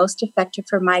to be most effective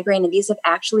for migraine, and these have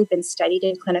actually been studied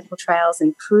in clinical trials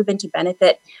and proven to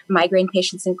benefit migraine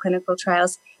patients in clinical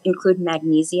trials, include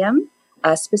magnesium.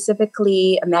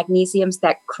 Specifically magnesiums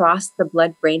that cross the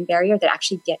blood-brain barrier that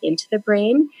actually get into the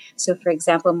brain. So, for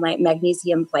example,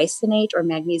 magnesium glycinate or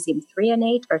magnesium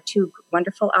threonate are 2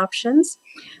 wonderful options.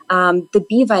 The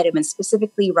B vitamins,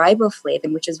 specifically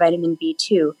riboflavin, which is vitamin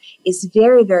B2, is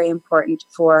very, very important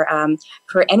for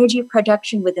energy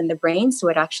production within the brain. So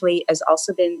it actually has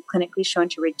also been clinically shown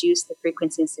to reduce the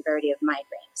frequency and severity of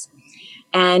migraines.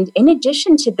 And in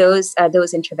addition to those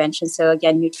interventions, so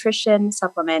again, nutrition,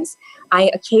 supplements, I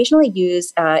occasionally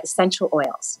use essential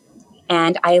oils,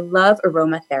 and I love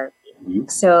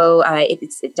aromatherapy. So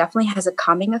it definitely has a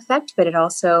calming effect, but it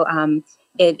also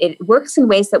it works in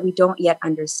ways that we don't yet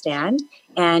understand.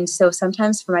 And so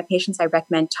sometimes for my patients, I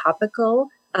recommend topical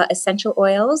essential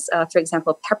oils. For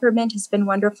example, peppermint has been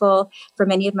wonderful for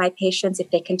many of my patients if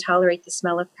they can tolerate the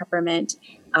smell of peppermint.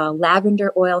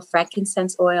 Lavender oil,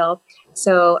 frankincense oil.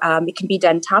 So it can be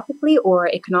done topically, or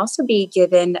it can also be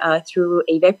given through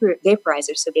a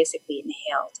vaporizer, so basically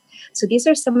inhaled. So these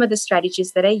are some of the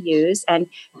strategies that I use. And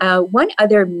one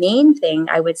other main thing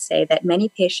I would say that many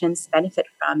patients benefit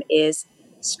from is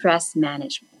stress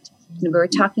management. And we were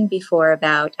talking before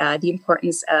about the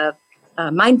importance of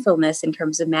mindfulness in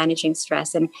terms of managing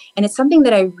stress. And it's something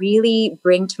that I really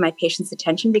bring to my patients'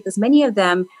 attention because many of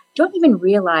them don't even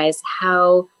realize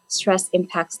how stress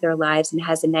impacts their lives and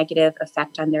has a negative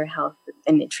effect on their health,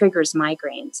 and it triggers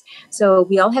migraines. So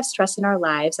we all have stress in our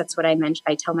lives. That's what I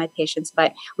tell my patients,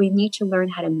 but we need to learn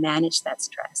how to manage that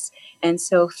stress. And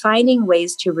so finding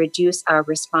ways to reduce our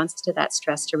response to that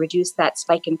stress, to reduce that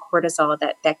spike in cortisol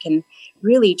that can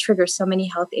really trigger so many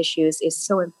health issues is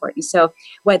so important. So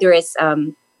whether it's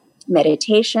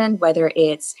meditation, whether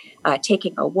it's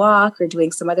taking a walk or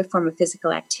doing some other form of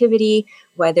physical activity,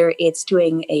 whether it's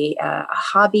doing a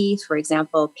hobby, for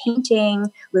example, painting,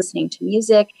 listening to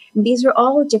music. And these are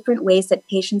all different ways that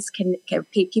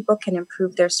people can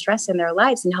improve their stress in their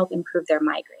lives and help improve their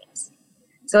migraines.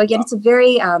 So again, it's a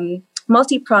very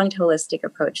multi-pronged, holistic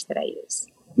approach that I use.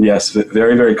 Yes,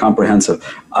 very, very comprehensive.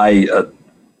 I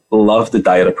love the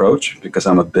diet approach because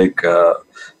I'm a big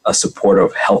a supporter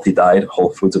of healthy diet,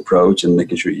 whole foods approach, and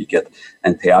making sure you get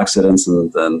antioxidants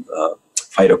and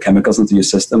phytochemicals into your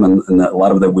system. And a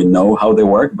lot of them we know how they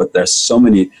work, but there's so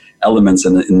many elements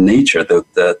in nature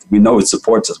that we know it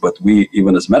supports us, but we,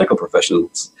 even as medical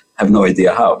professionals, have no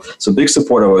idea how. So big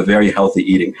supporter of a very healthy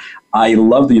eating. I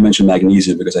love that you mentioned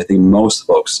magnesium because I think most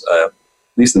folks, at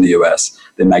least in the US,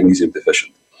 they're magnesium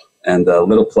deficient. And a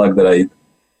little plug that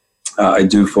I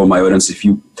do for my audience, if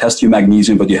you test your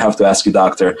magnesium, but you have to ask your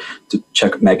doctor to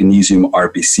check magnesium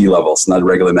RBC levels, not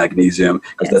regular magnesium,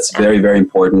 because that's very, very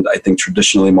important. I think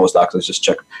traditionally most doctors just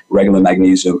check regular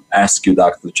magnesium. Ask your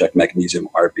doctor to check magnesium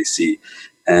RBC.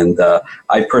 And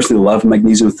I personally love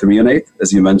magnesium threonate.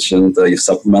 As you mentioned, you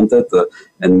supplement it.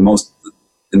 And most,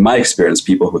 in my experience,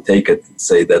 people who take it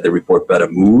say that they report better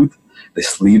mood, they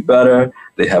sleep better,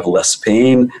 they have less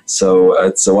pain. So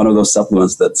it's one of those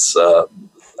supplements that's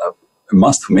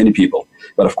must for many people,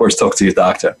 but of course talk to your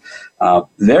doctor.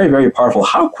 Very, very powerful.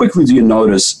 How quickly do you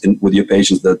notice with your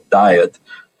patients that diet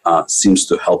seems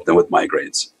to help them with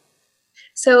migraines?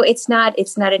 So it's not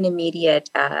an immediate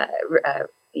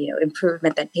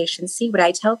improvement that patients see. What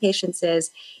I tell patients is,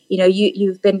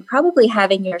 you've been probably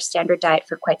having your standard diet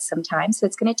for quite some time, so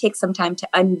it's going to take some time to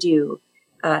undo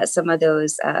some of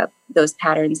those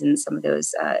patterns and some of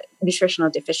those nutritional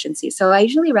deficiencies. So I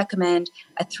usually recommend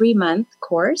a 3-month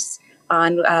course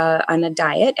on a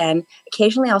diet, and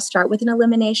occasionally I'll start with an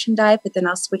elimination diet, but then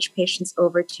I'll switch patients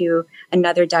over to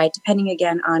another diet, depending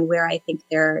again on where I think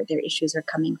their issues are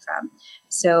coming from.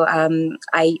 So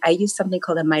I use something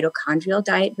called a mitochondrial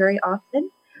diet very often,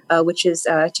 which is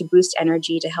to boost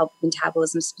energy, to help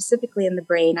metabolism, specifically in the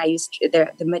brain. I use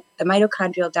the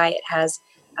mitochondrial diet has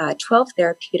 12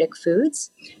 therapeutic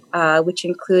foods, which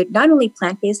include not only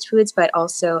plant-based foods, but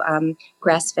also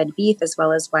grass-fed beef as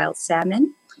well as wild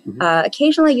salmon. Mm-hmm.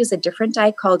 Occasionally I use a different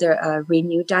diet called a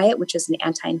Renew diet, which is an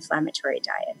anti-inflammatory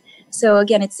diet. So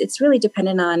again, it's really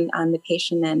dependent on the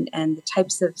patient and the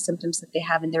types of symptoms that they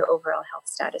have and their overall health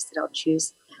status that I'll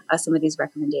choose some of these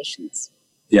recommendations.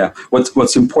 Yeah.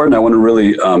 What's important, I want to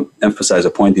really emphasize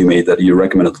a point you made, that you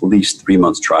recommend at least 3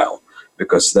 months trial,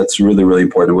 because that's really, really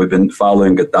important. We've been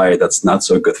following a diet that's not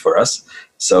so good for us.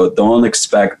 So don't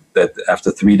expect that after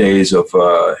 3 days of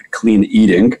clean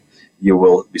eating, you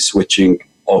will be switching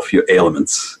off your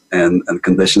ailments and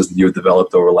conditions that you've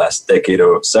developed over the last decade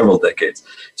or several decades.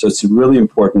 So it's really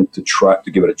important to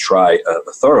give it a try,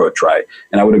 a thorough try.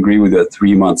 And I would agree with you that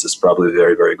 3 months is probably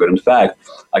very, very good. In fact,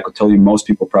 I could tell you most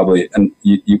people probably, and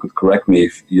you could correct me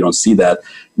if you don't see that,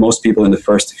 most people in the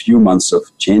first few months of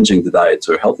changing the diet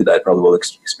to a healthy diet probably will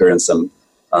experience some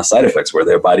side effects where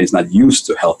their body is not used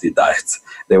to healthy diets.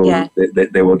 They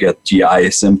will get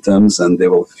GI symptoms, and they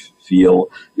will feel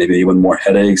maybe even more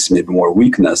headaches, maybe more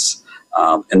weakness,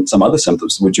 and some other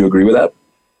symptoms. Would you agree with that?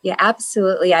 Yeah,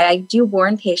 absolutely. I do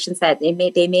warn patients that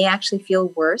they may actually feel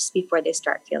worse before they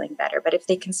start feeling better. But if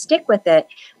they can stick with it,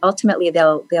 ultimately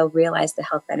they'll realize the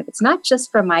health benefits, not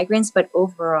just for migraines, but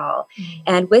overall. Mm-hmm.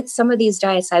 And with some of these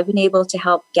diets, I've been able to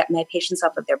help get my patients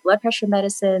off of their blood pressure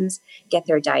medicines, get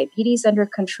their diabetes under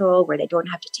control, where they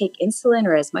don't have to take insulin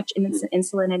or as much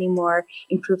insulin anymore,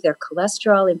 improve their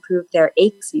cholesterol, improve their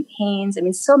aches and pains. I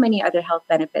mean, so many other health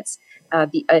benefits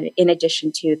in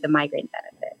addition to the migraine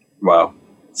benefit. Wow.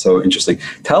 So interesting.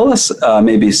 Tell us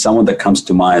maybe someone that comes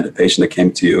to mind, a patient that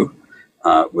came to you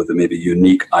with a maybe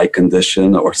unique eye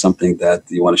condition or something that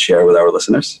you want to share with our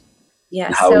listeners.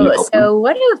 Yeah. So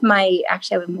one of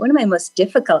my most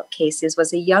difficult cases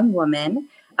was a young woman.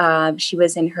 She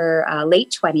was in her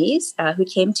late 20s who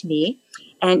came to me,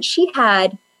 and she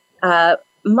had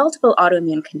multiple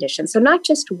autoimmune conditions. So not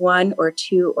just 1 or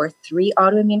 2 or 3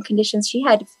 autoimmune conditions. She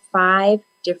had 5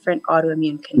 different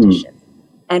autoimmune conditions.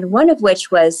 and one of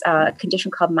which was a condition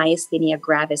called myasthenia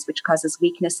gravis, which causes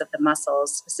weakness of the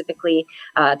muscles, specifically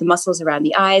the muscles around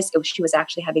the eyes. She was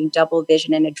actually having double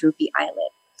vision and a droopy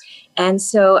eyelid. And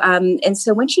so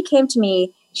when she came to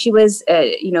me, she was,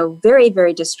 very,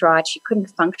 very distraught. She couldn't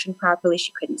function properly.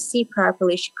 She couldn't see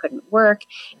properly. She couldn't work.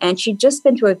 And she'd just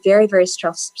been through a very, very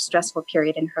stressful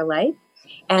period in her life.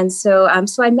 And so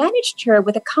I managed her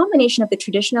with a combination of the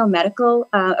traditional medical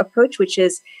approach, which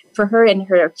is for her in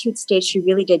her acute stage, she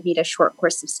really did need a short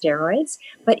course of steroids.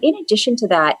 But in addition to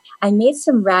that, I made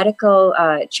some recommended radical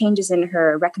changes in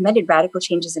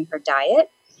her diet,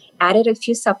 added a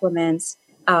few supplements,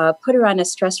 put her on a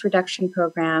stress reduction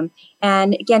program.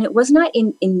 And again, it was not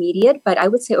immediate, but I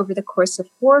would say over the course of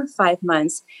 4 or 5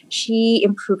 months, she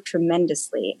improved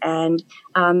tremendously. And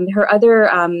her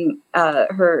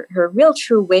real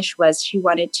true wish was she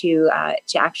wanted to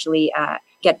actually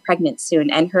get pregnant soon.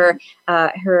 And her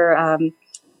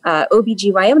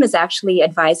OBGYN was actually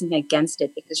advising against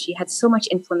it because she had so much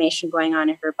inflammation going on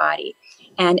in her body.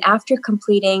 And after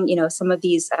completing, some of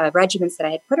these regimens that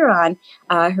I had put her on,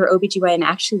 her OBGYN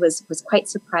actually was quite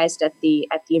surprised at the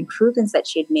improvements that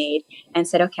she had made and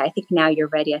said, okay, I think now you're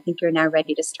ready. I think you're now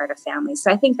ready to start a family.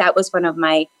 So I think that was one of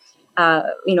my,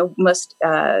 most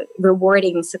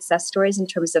rewarding success stories in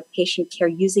terms of patient care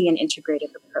using an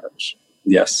integrative approach.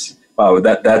 Yes. Wow.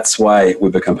 That's why we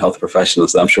become health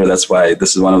professionals. I'm sure that's why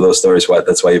this is one of those stories.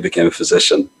 That's why you became a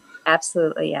physician.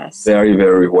 Absolutely, yes. Very,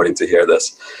 very rewarding to hear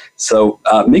this. So,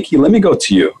 Mickey, let me go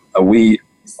to you.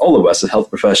 All of us as health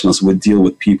professionals, would deal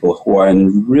with people who are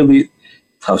in really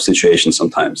tough situations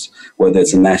sometimes, whether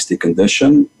it's a nasty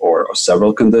condition or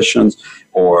several conditions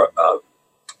or a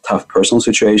tough personal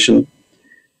situation.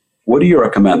 What do you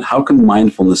recommend? How can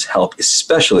mindfulness help,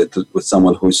 especially with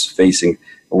someone who's facing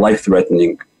a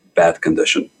life-threatening bad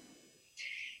condition?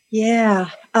 Yeah,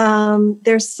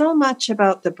 there's so much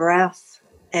about the breath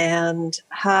and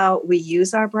how we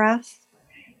use our breath.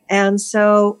 And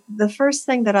so the first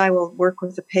thing that I will work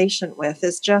with the patient with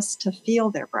is just to feel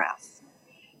their breath.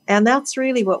 And that's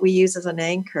really what we use as an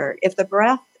anchor. If the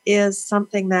breath is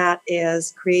something that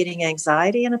is creating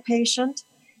anxiety in a patient,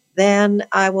 then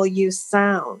I will use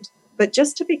sound. But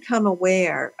just to become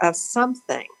aware of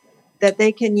something that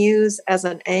they can use as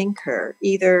an anchor,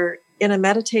 either in a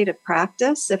meditative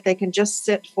practice, if they can just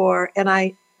sit and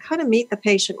I kind of meet the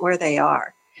patient where they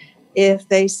are. If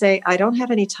they say, I don't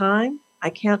have any time, I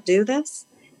can't do this,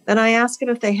 then I ask them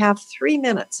if they have 3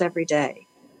 minutes every day.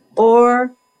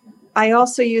 Or I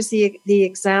also use the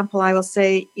example, I will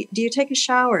say, do you take a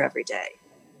shower every day?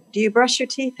 Do you brush your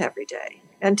teeth every day?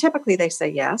 And typically they say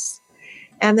yes.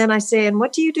 And then I say, and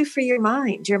what do you do for your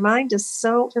mind? Your mind is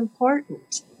so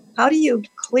important. How do you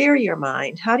clear your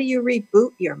mind? How do you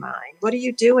reboot your mind? What are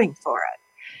you doing for it?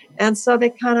 And so they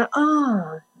kind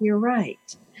of, you're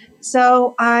right.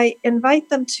 So I invite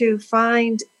them to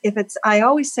find, I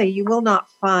always say, you will not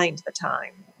find the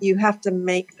time. You have to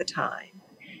make the time.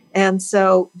 And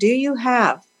so do you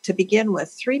have, to begin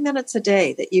with, 3 minutes a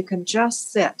day that you can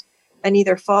just sit and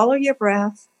either follow your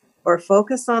breath or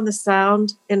focus on the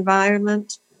sound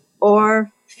environment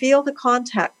or feel the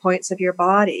contact points of your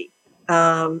body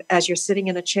as you're sitting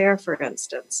in a chair, for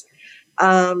instance.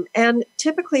 And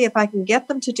typically, if I can get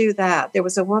them to do that, there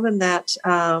was a woman that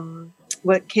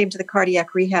came to the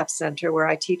Cardiac Rehab Center where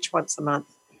I teach once a month.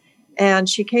 And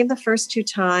she came the first 2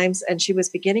 times and she was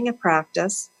beginning a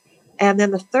practice. And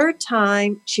then the third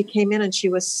time she came in and she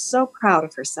was so proud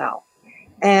of herself.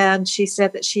 And she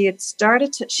said that she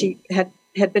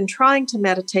had been trying to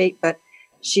meditate, but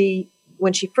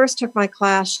when she first took my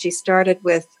class, she started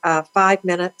with 5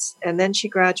 minutes and then she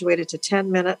graduated to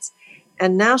 10 minutes.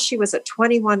 And now she was at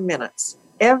 21 minutes.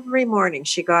 Every morning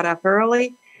she got up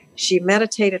early. She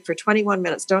meditated for 21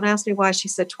 minutes. Don't ask me why she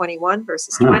said 21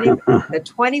 versus 20. The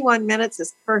 21 minutes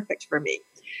is perfect for me.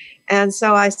 And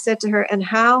so I said to her, and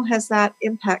how has that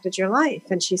impacted your life?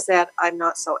 And she said, I'm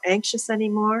not so anxious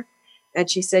anymore. And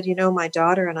she said, my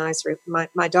daughter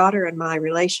and my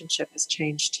relationship has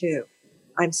changed too.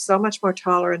 I'm so much more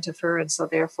tolerant of her. And so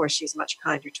therefore she's much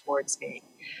kinder towards me.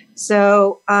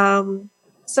 So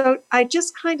I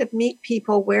just kind of meet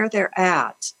people where they're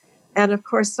at. And of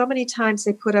course, so many times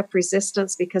they put up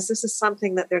resistance because this is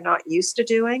something that they're not used to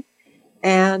doing.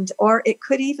 Or it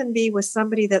could even be with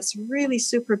somebody that's really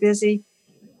super busy.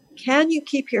 Can you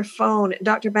keep your phone?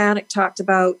 Dr. Bannock talked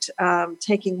about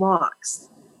taking walks.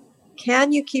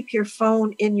 Can you keep your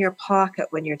phone in your pocket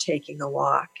when you're taking a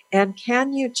walk? And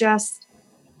can you just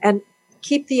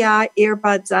keep the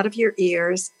earbuds out of your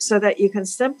ears so that you can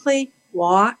simply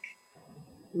walk,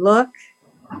 look,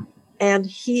 and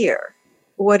hear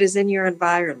what is in your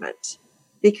environment?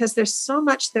 because there's so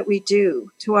much that we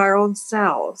do to our own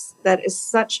selves that is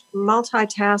such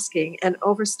multitasking and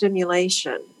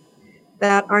overstimulation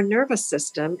that our nervous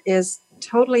system is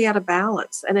totally out of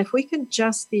balance. And if we can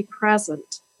just be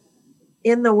present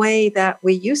in the way that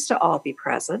we used to all be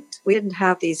present, we didn't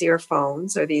have these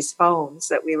earphones or these phones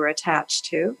that we were attached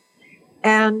to.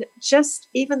 And just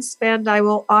even I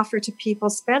will offer to people,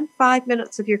 spend 5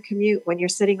 minutes of your commute when you're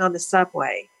sitting on the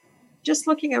subway, just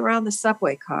looking around the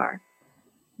subway car.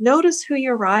 Notice who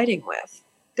you're riding with.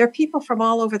 There are people from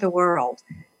all over the world.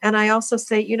 And I also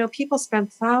say, people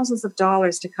spend thousands of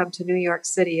dollars to come to New York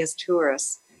City as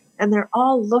tourists, and they're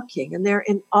all looking and they're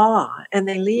in awe, and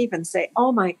they leave and say,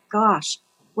 oh my gosh,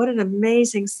 what an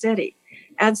amazing city.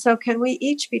 And so can we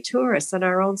each be tourists in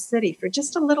our own city for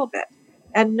just a little bit?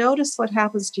 And notice what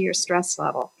happens to your stress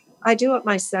level. I do it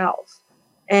myself.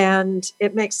 And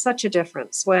it makes such a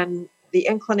difference when the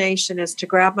inclination is to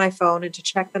grab my phone and to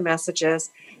check the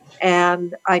messages.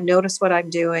 And I notice what I'm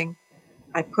doing.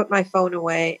 I put my phone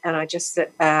away and I just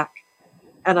sit back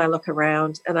and I look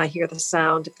around and I hear the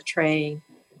sound of the train.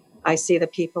 I see the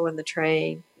people in the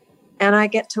train. And I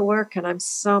get to work and I'm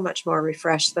so much more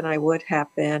refreshed than I would have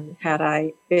been had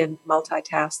I been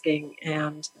multitasking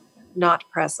and not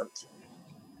present.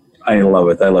 I love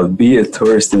it. I love be a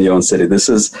tourist in your own city.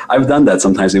 I've done that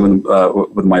sometimes even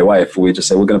with my wife. We just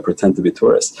say, we're going to pretend to be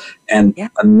tourists. And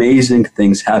amazing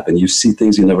things happen. You see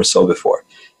things you never saw before.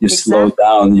 You slow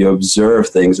down, you observe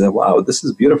things. And wow, this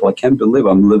is beautiful. I can't believe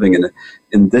I'm living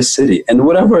in this city. And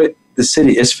whatever the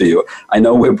city is for you. I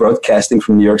know we're broadcasting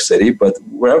from New York City, but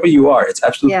wherever you are, it's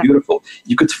absolutely beautiful.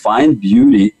 You could find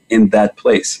beauty in that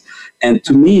place. And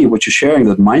to me, what you're sharing,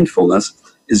 that mindfulness,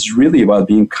 is really about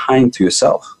being kind to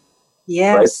yourself.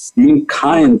 Yes. Right? Being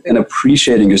kind and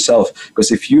appreciating yourself.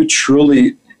 Because if you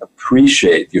truly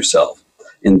appreciate yourself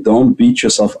and don't beat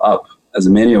yourself up, as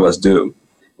many of us do,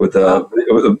 with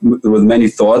many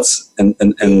thoughts and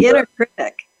the inner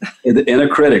critic. The inner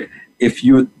critic. If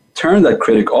you turn that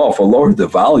critic off or lower the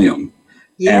volume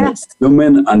and zoom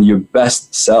in on your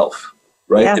best self,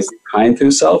 right? And be kind to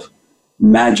yourself,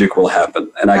 magic will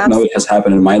happen. And I know it has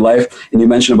happened in my life. And you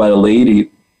mentioned about a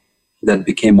lady that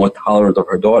became more tolerant of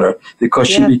her daughter because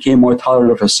she became more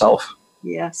tolerant of herself.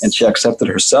 Yes. And she accepted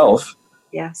herself.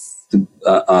 Yes. And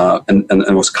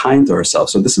was kind to herself.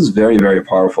 So this is very, very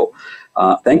powerful.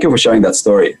 Thank you for sharing that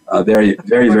story. Very,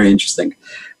 very, very interesting.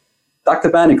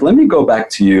 Dr. Banik, let me go back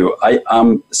to you.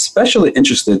 I'm especially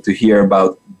interested to hear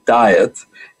about diet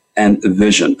and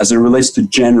vision as it relates to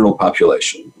general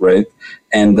population, right?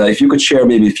 And if you could share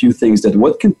maybe a few things that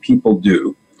what can people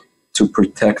do to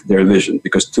protect their vision?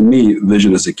 Because to me,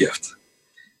 vision is a gift.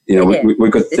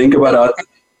 We could think about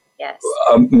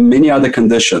many other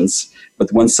conditions,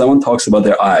 but when someone talks about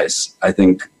their eyes, I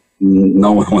think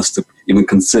no one wants to even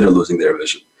consider losing their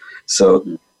vision.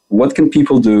 So what can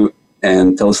people do?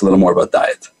 And tell us a little more about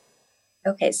diet.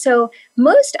 Okay, so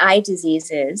most eye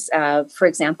diseases, for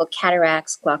example,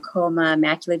 cataracts, glaucoma,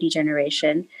 macular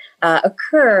degeneration,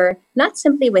 occur not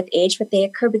simply with age, but they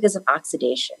occur because of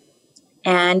oxidation.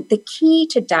 And the key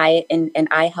to diet and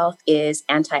eye health is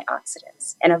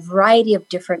antioxidants and a variety of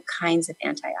different kinds of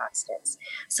antioxidants.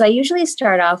 So I usually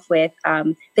start off with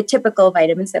the typical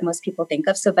vitamins that most people think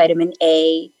of. So vitamin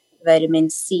A, vitamin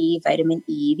C, vitamin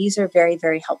E. These are very,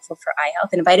 very helpful for eye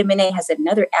health. And vitamin A has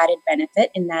another added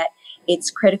benefit in that it's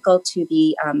critical to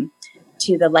the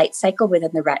light cycle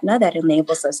within the retina that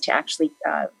enables us to actually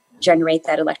generate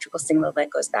that electrical signal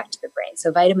that goes back to the brain.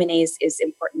 So vitamin A is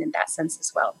important in that sense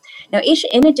as well. Now,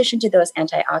 in addition to those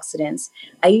antioxidants,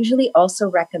 I usually also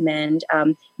recommend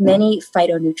many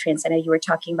phytonutrients. I know you were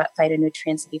talking about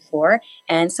phytonutrients before,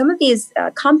 and some of these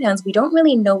compounds, we don't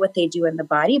really know what they do in the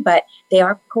body, but they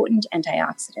are potent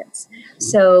antioxidants.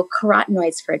 So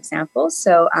carotenoids, for example.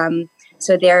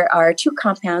 So there are two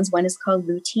compounds. One is called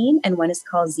lutein and one is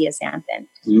called zeaxanthin.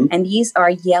 And these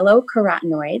are yellow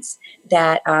carotenoids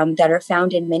that are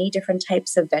found in many different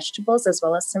types of vegetables as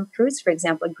well as some fruits. For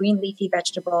example, green leafy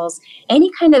vegetables,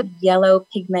 any kind of yellow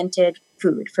pigmented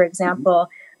food. For example,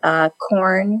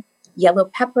 corn, yellow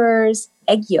peppers,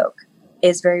 egg yolk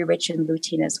is very rich in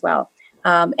lutein as well.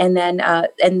 And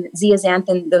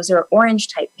zeaxanthin, those are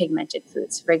orange type pigmented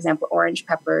foods. For example, orange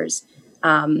peppers,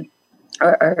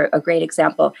 are a great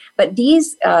example. But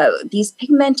these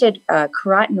pigmented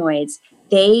carotenoids,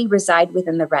 they reside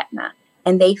within the retina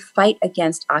and they fight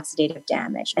against oxidative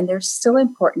damage. And they're so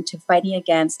important to fighting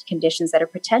against conditions that are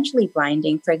potentially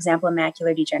blinding, for example,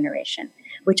 macular degeneration,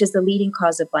 which is the leading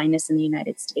cause of blindness in the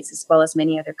United States, as well as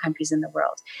many other countries in the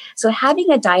world. So having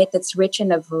a diet that's rich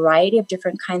in a variety of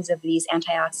different kinds of these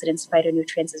antioxidants,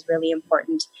 phytonutrients is really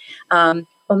important.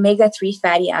 Omega-3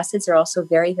 fatty acids are also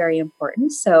very, very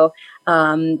important. So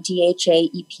DHA,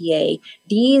 EPA,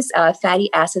 these fatty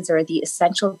acids are the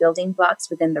essential building blocks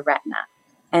within the retina.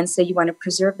 And so you want to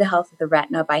preserve the health of the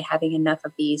retina by having enough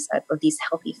of these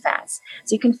healthy fats.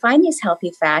 So you can find these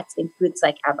healthy fats in foods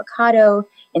like avocado,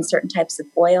 in certain types of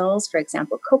oils, for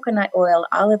example, coconut oil,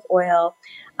 olive oil.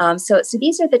 So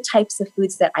these are the types of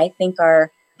foods that I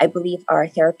believe are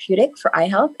therapeutic for eye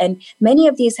health. And many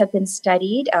of these have been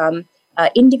studied.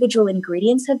 Individual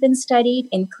ingredients have been studied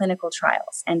in clinical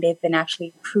trials, and they've been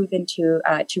actually proven to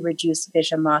reduce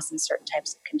vision loss in certain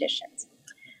types of conditions.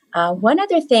 One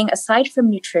other thing, aside from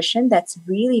nutrition, that's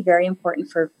really very important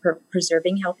for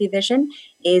preserving healthy vision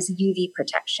is UV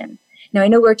protection. Now, I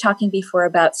know we were talking before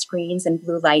about screens and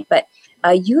blue light, but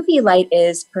UV light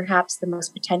is perhaps the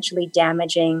most potentially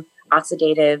damaging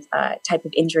oxidative type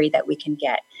of injury that we can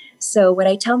get. So what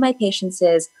I tell my patients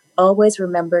is always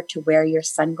remember to wear your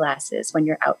sunglasses when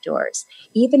you're outdoors.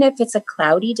 Even if it's a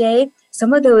cloudy day,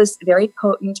 some of those very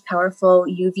potent, powerful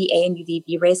UVA and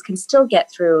UVB rays can still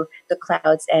get through the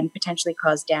clouds and potentially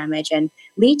cause damage and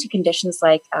lead to conditions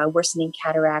like worsening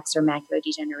cataracts or macular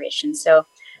degeneration. So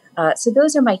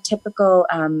those are my typical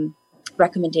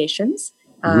recommendations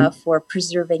for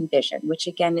preserving vision, which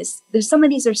again there's some of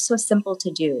these are so simple to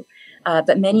do,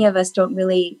 but many of us don't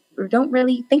really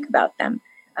think about them.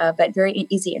 But very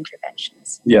easy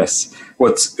interventions. Yes.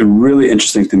 What's really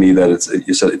interesting to me that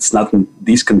you said it's not,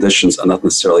 these conditions are not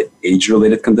necessarily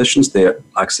age-related conditions, they're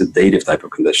oxidative type of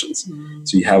conditions.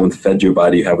 So you haven't fed your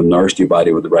body, you haven't nourished your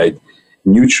body with the right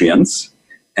nutrients,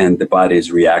 and the body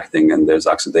is reacting, and there's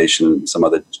oxidation, some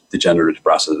other degenerative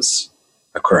process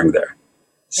occurring there.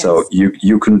 Yes. So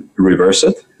you can reverse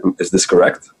it. Is this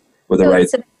correct? With the right...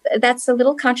 That's a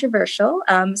little controversial.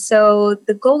 So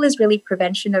the goal is really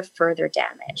prevention of further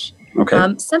damage.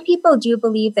 Okay. Some people do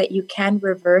believe that you can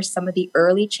reverse some of the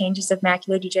early changes of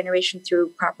macular degeneration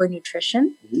through proper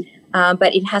nutrition,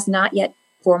 but it has not yet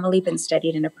formally been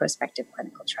studied in a prospective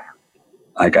clinical trial.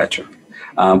 I got you.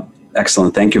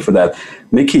 Excellent. Thank you for that.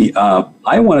 Mickey,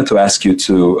 I wanted to ask you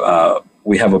to,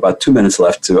 we have about 2 minutes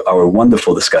left to our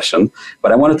wonderful discussion,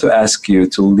 but I wanted to ask you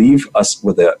to leave us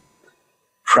with a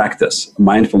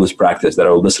mindfulness practice that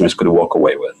our listeners could walk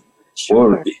away with. Sure. What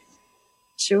would it be?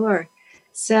 Sure.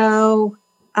 So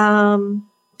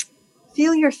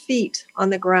feel your feet on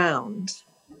the ground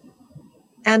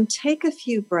and take a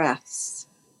few breaths.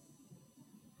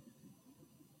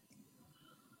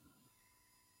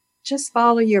 Just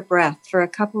follow your breath for a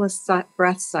couple of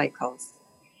breath cycles.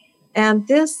 And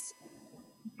this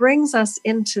brings us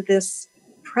into this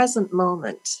present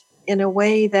moment in a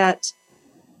way that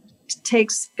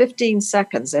takes 15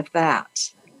 seconds, if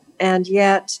that. And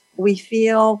yet we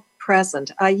feel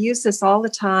present. I use this all the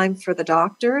time for the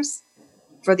doctors,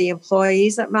 for the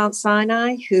employees at Mount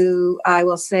Sinai, who I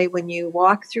will say, when you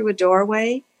walk through a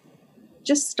doorway,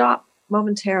 just stop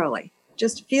momentarily.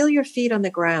 Just feel your feet on the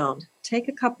ground. Take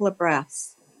a couple of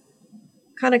breaths.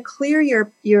 Kind of clear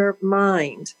your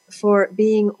mind for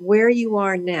being where you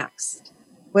are next.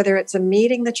 Whether it's a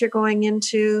meeting that you're going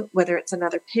into, whether it's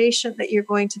another patient that you're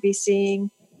going to be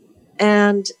seeing.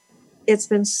 And it's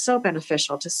been so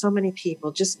beneficial to so many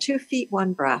people. Just 2 feet,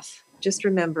 1 breath. Just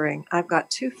remembering, I've got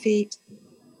 2 feet,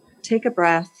 take a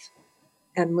breath,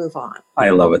 and move on.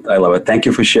 I love it. I love it. Thank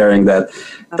you for sharing that.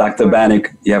 Dr.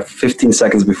 Banik, you have 15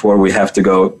 seconds before we have to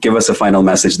go. Give us a final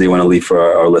message that you want to leave for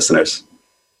our listeners.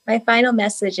 My final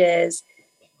message is,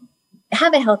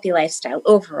 have a healthy lifestyle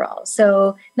overall.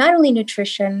 So not only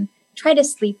nutrition, try to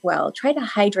sleep well, try to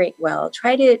hydrate well,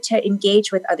 try to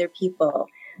engage with other people.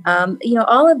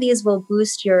 All of these will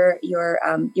boost your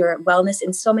wellness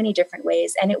in so many different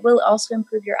ways, and it will also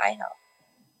improve your eye health.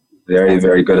 Very,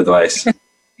 very good advice.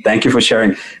 Thank you for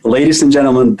sharing. Ladies and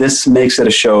gentlemen, this makes it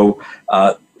a show.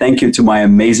 Thank you to my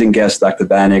amazing guests, Dr.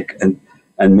 Banik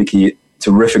and Mickey.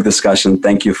 Terrific discussion.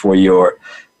 Thank you for your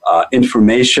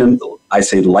information. I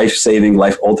say life-saving,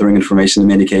 life-altering information in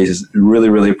many cases. Really,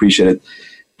 really appreciate it.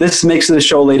 This makes it a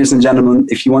show, ladies and gentlemen.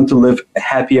 If you want to live a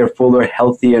happier, fuller,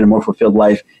 healthier, and more fulfilled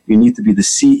life, you need to be the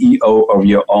CEO of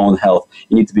your own health.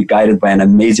 You need to be guided by an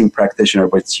amazing practitioner,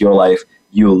 but it's your life.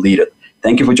 You will lead it.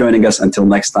 Thank you for joining us. Until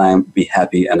next time, be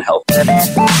happy and healthy.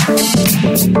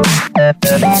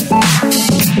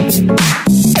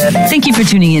 Thank you for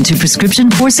tuning in to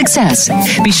Prescription for Success.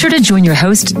 Be sure to join your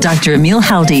host, Dr. Emil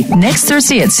Haldi, next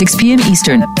Thursday at 6 p.m.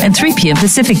 Eastern and 3 p.m.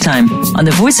 Pacific Time on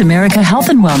the Voice America Health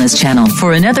and Wellness channel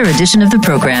for another edition of the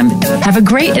program. Have a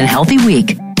great and healthy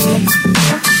week.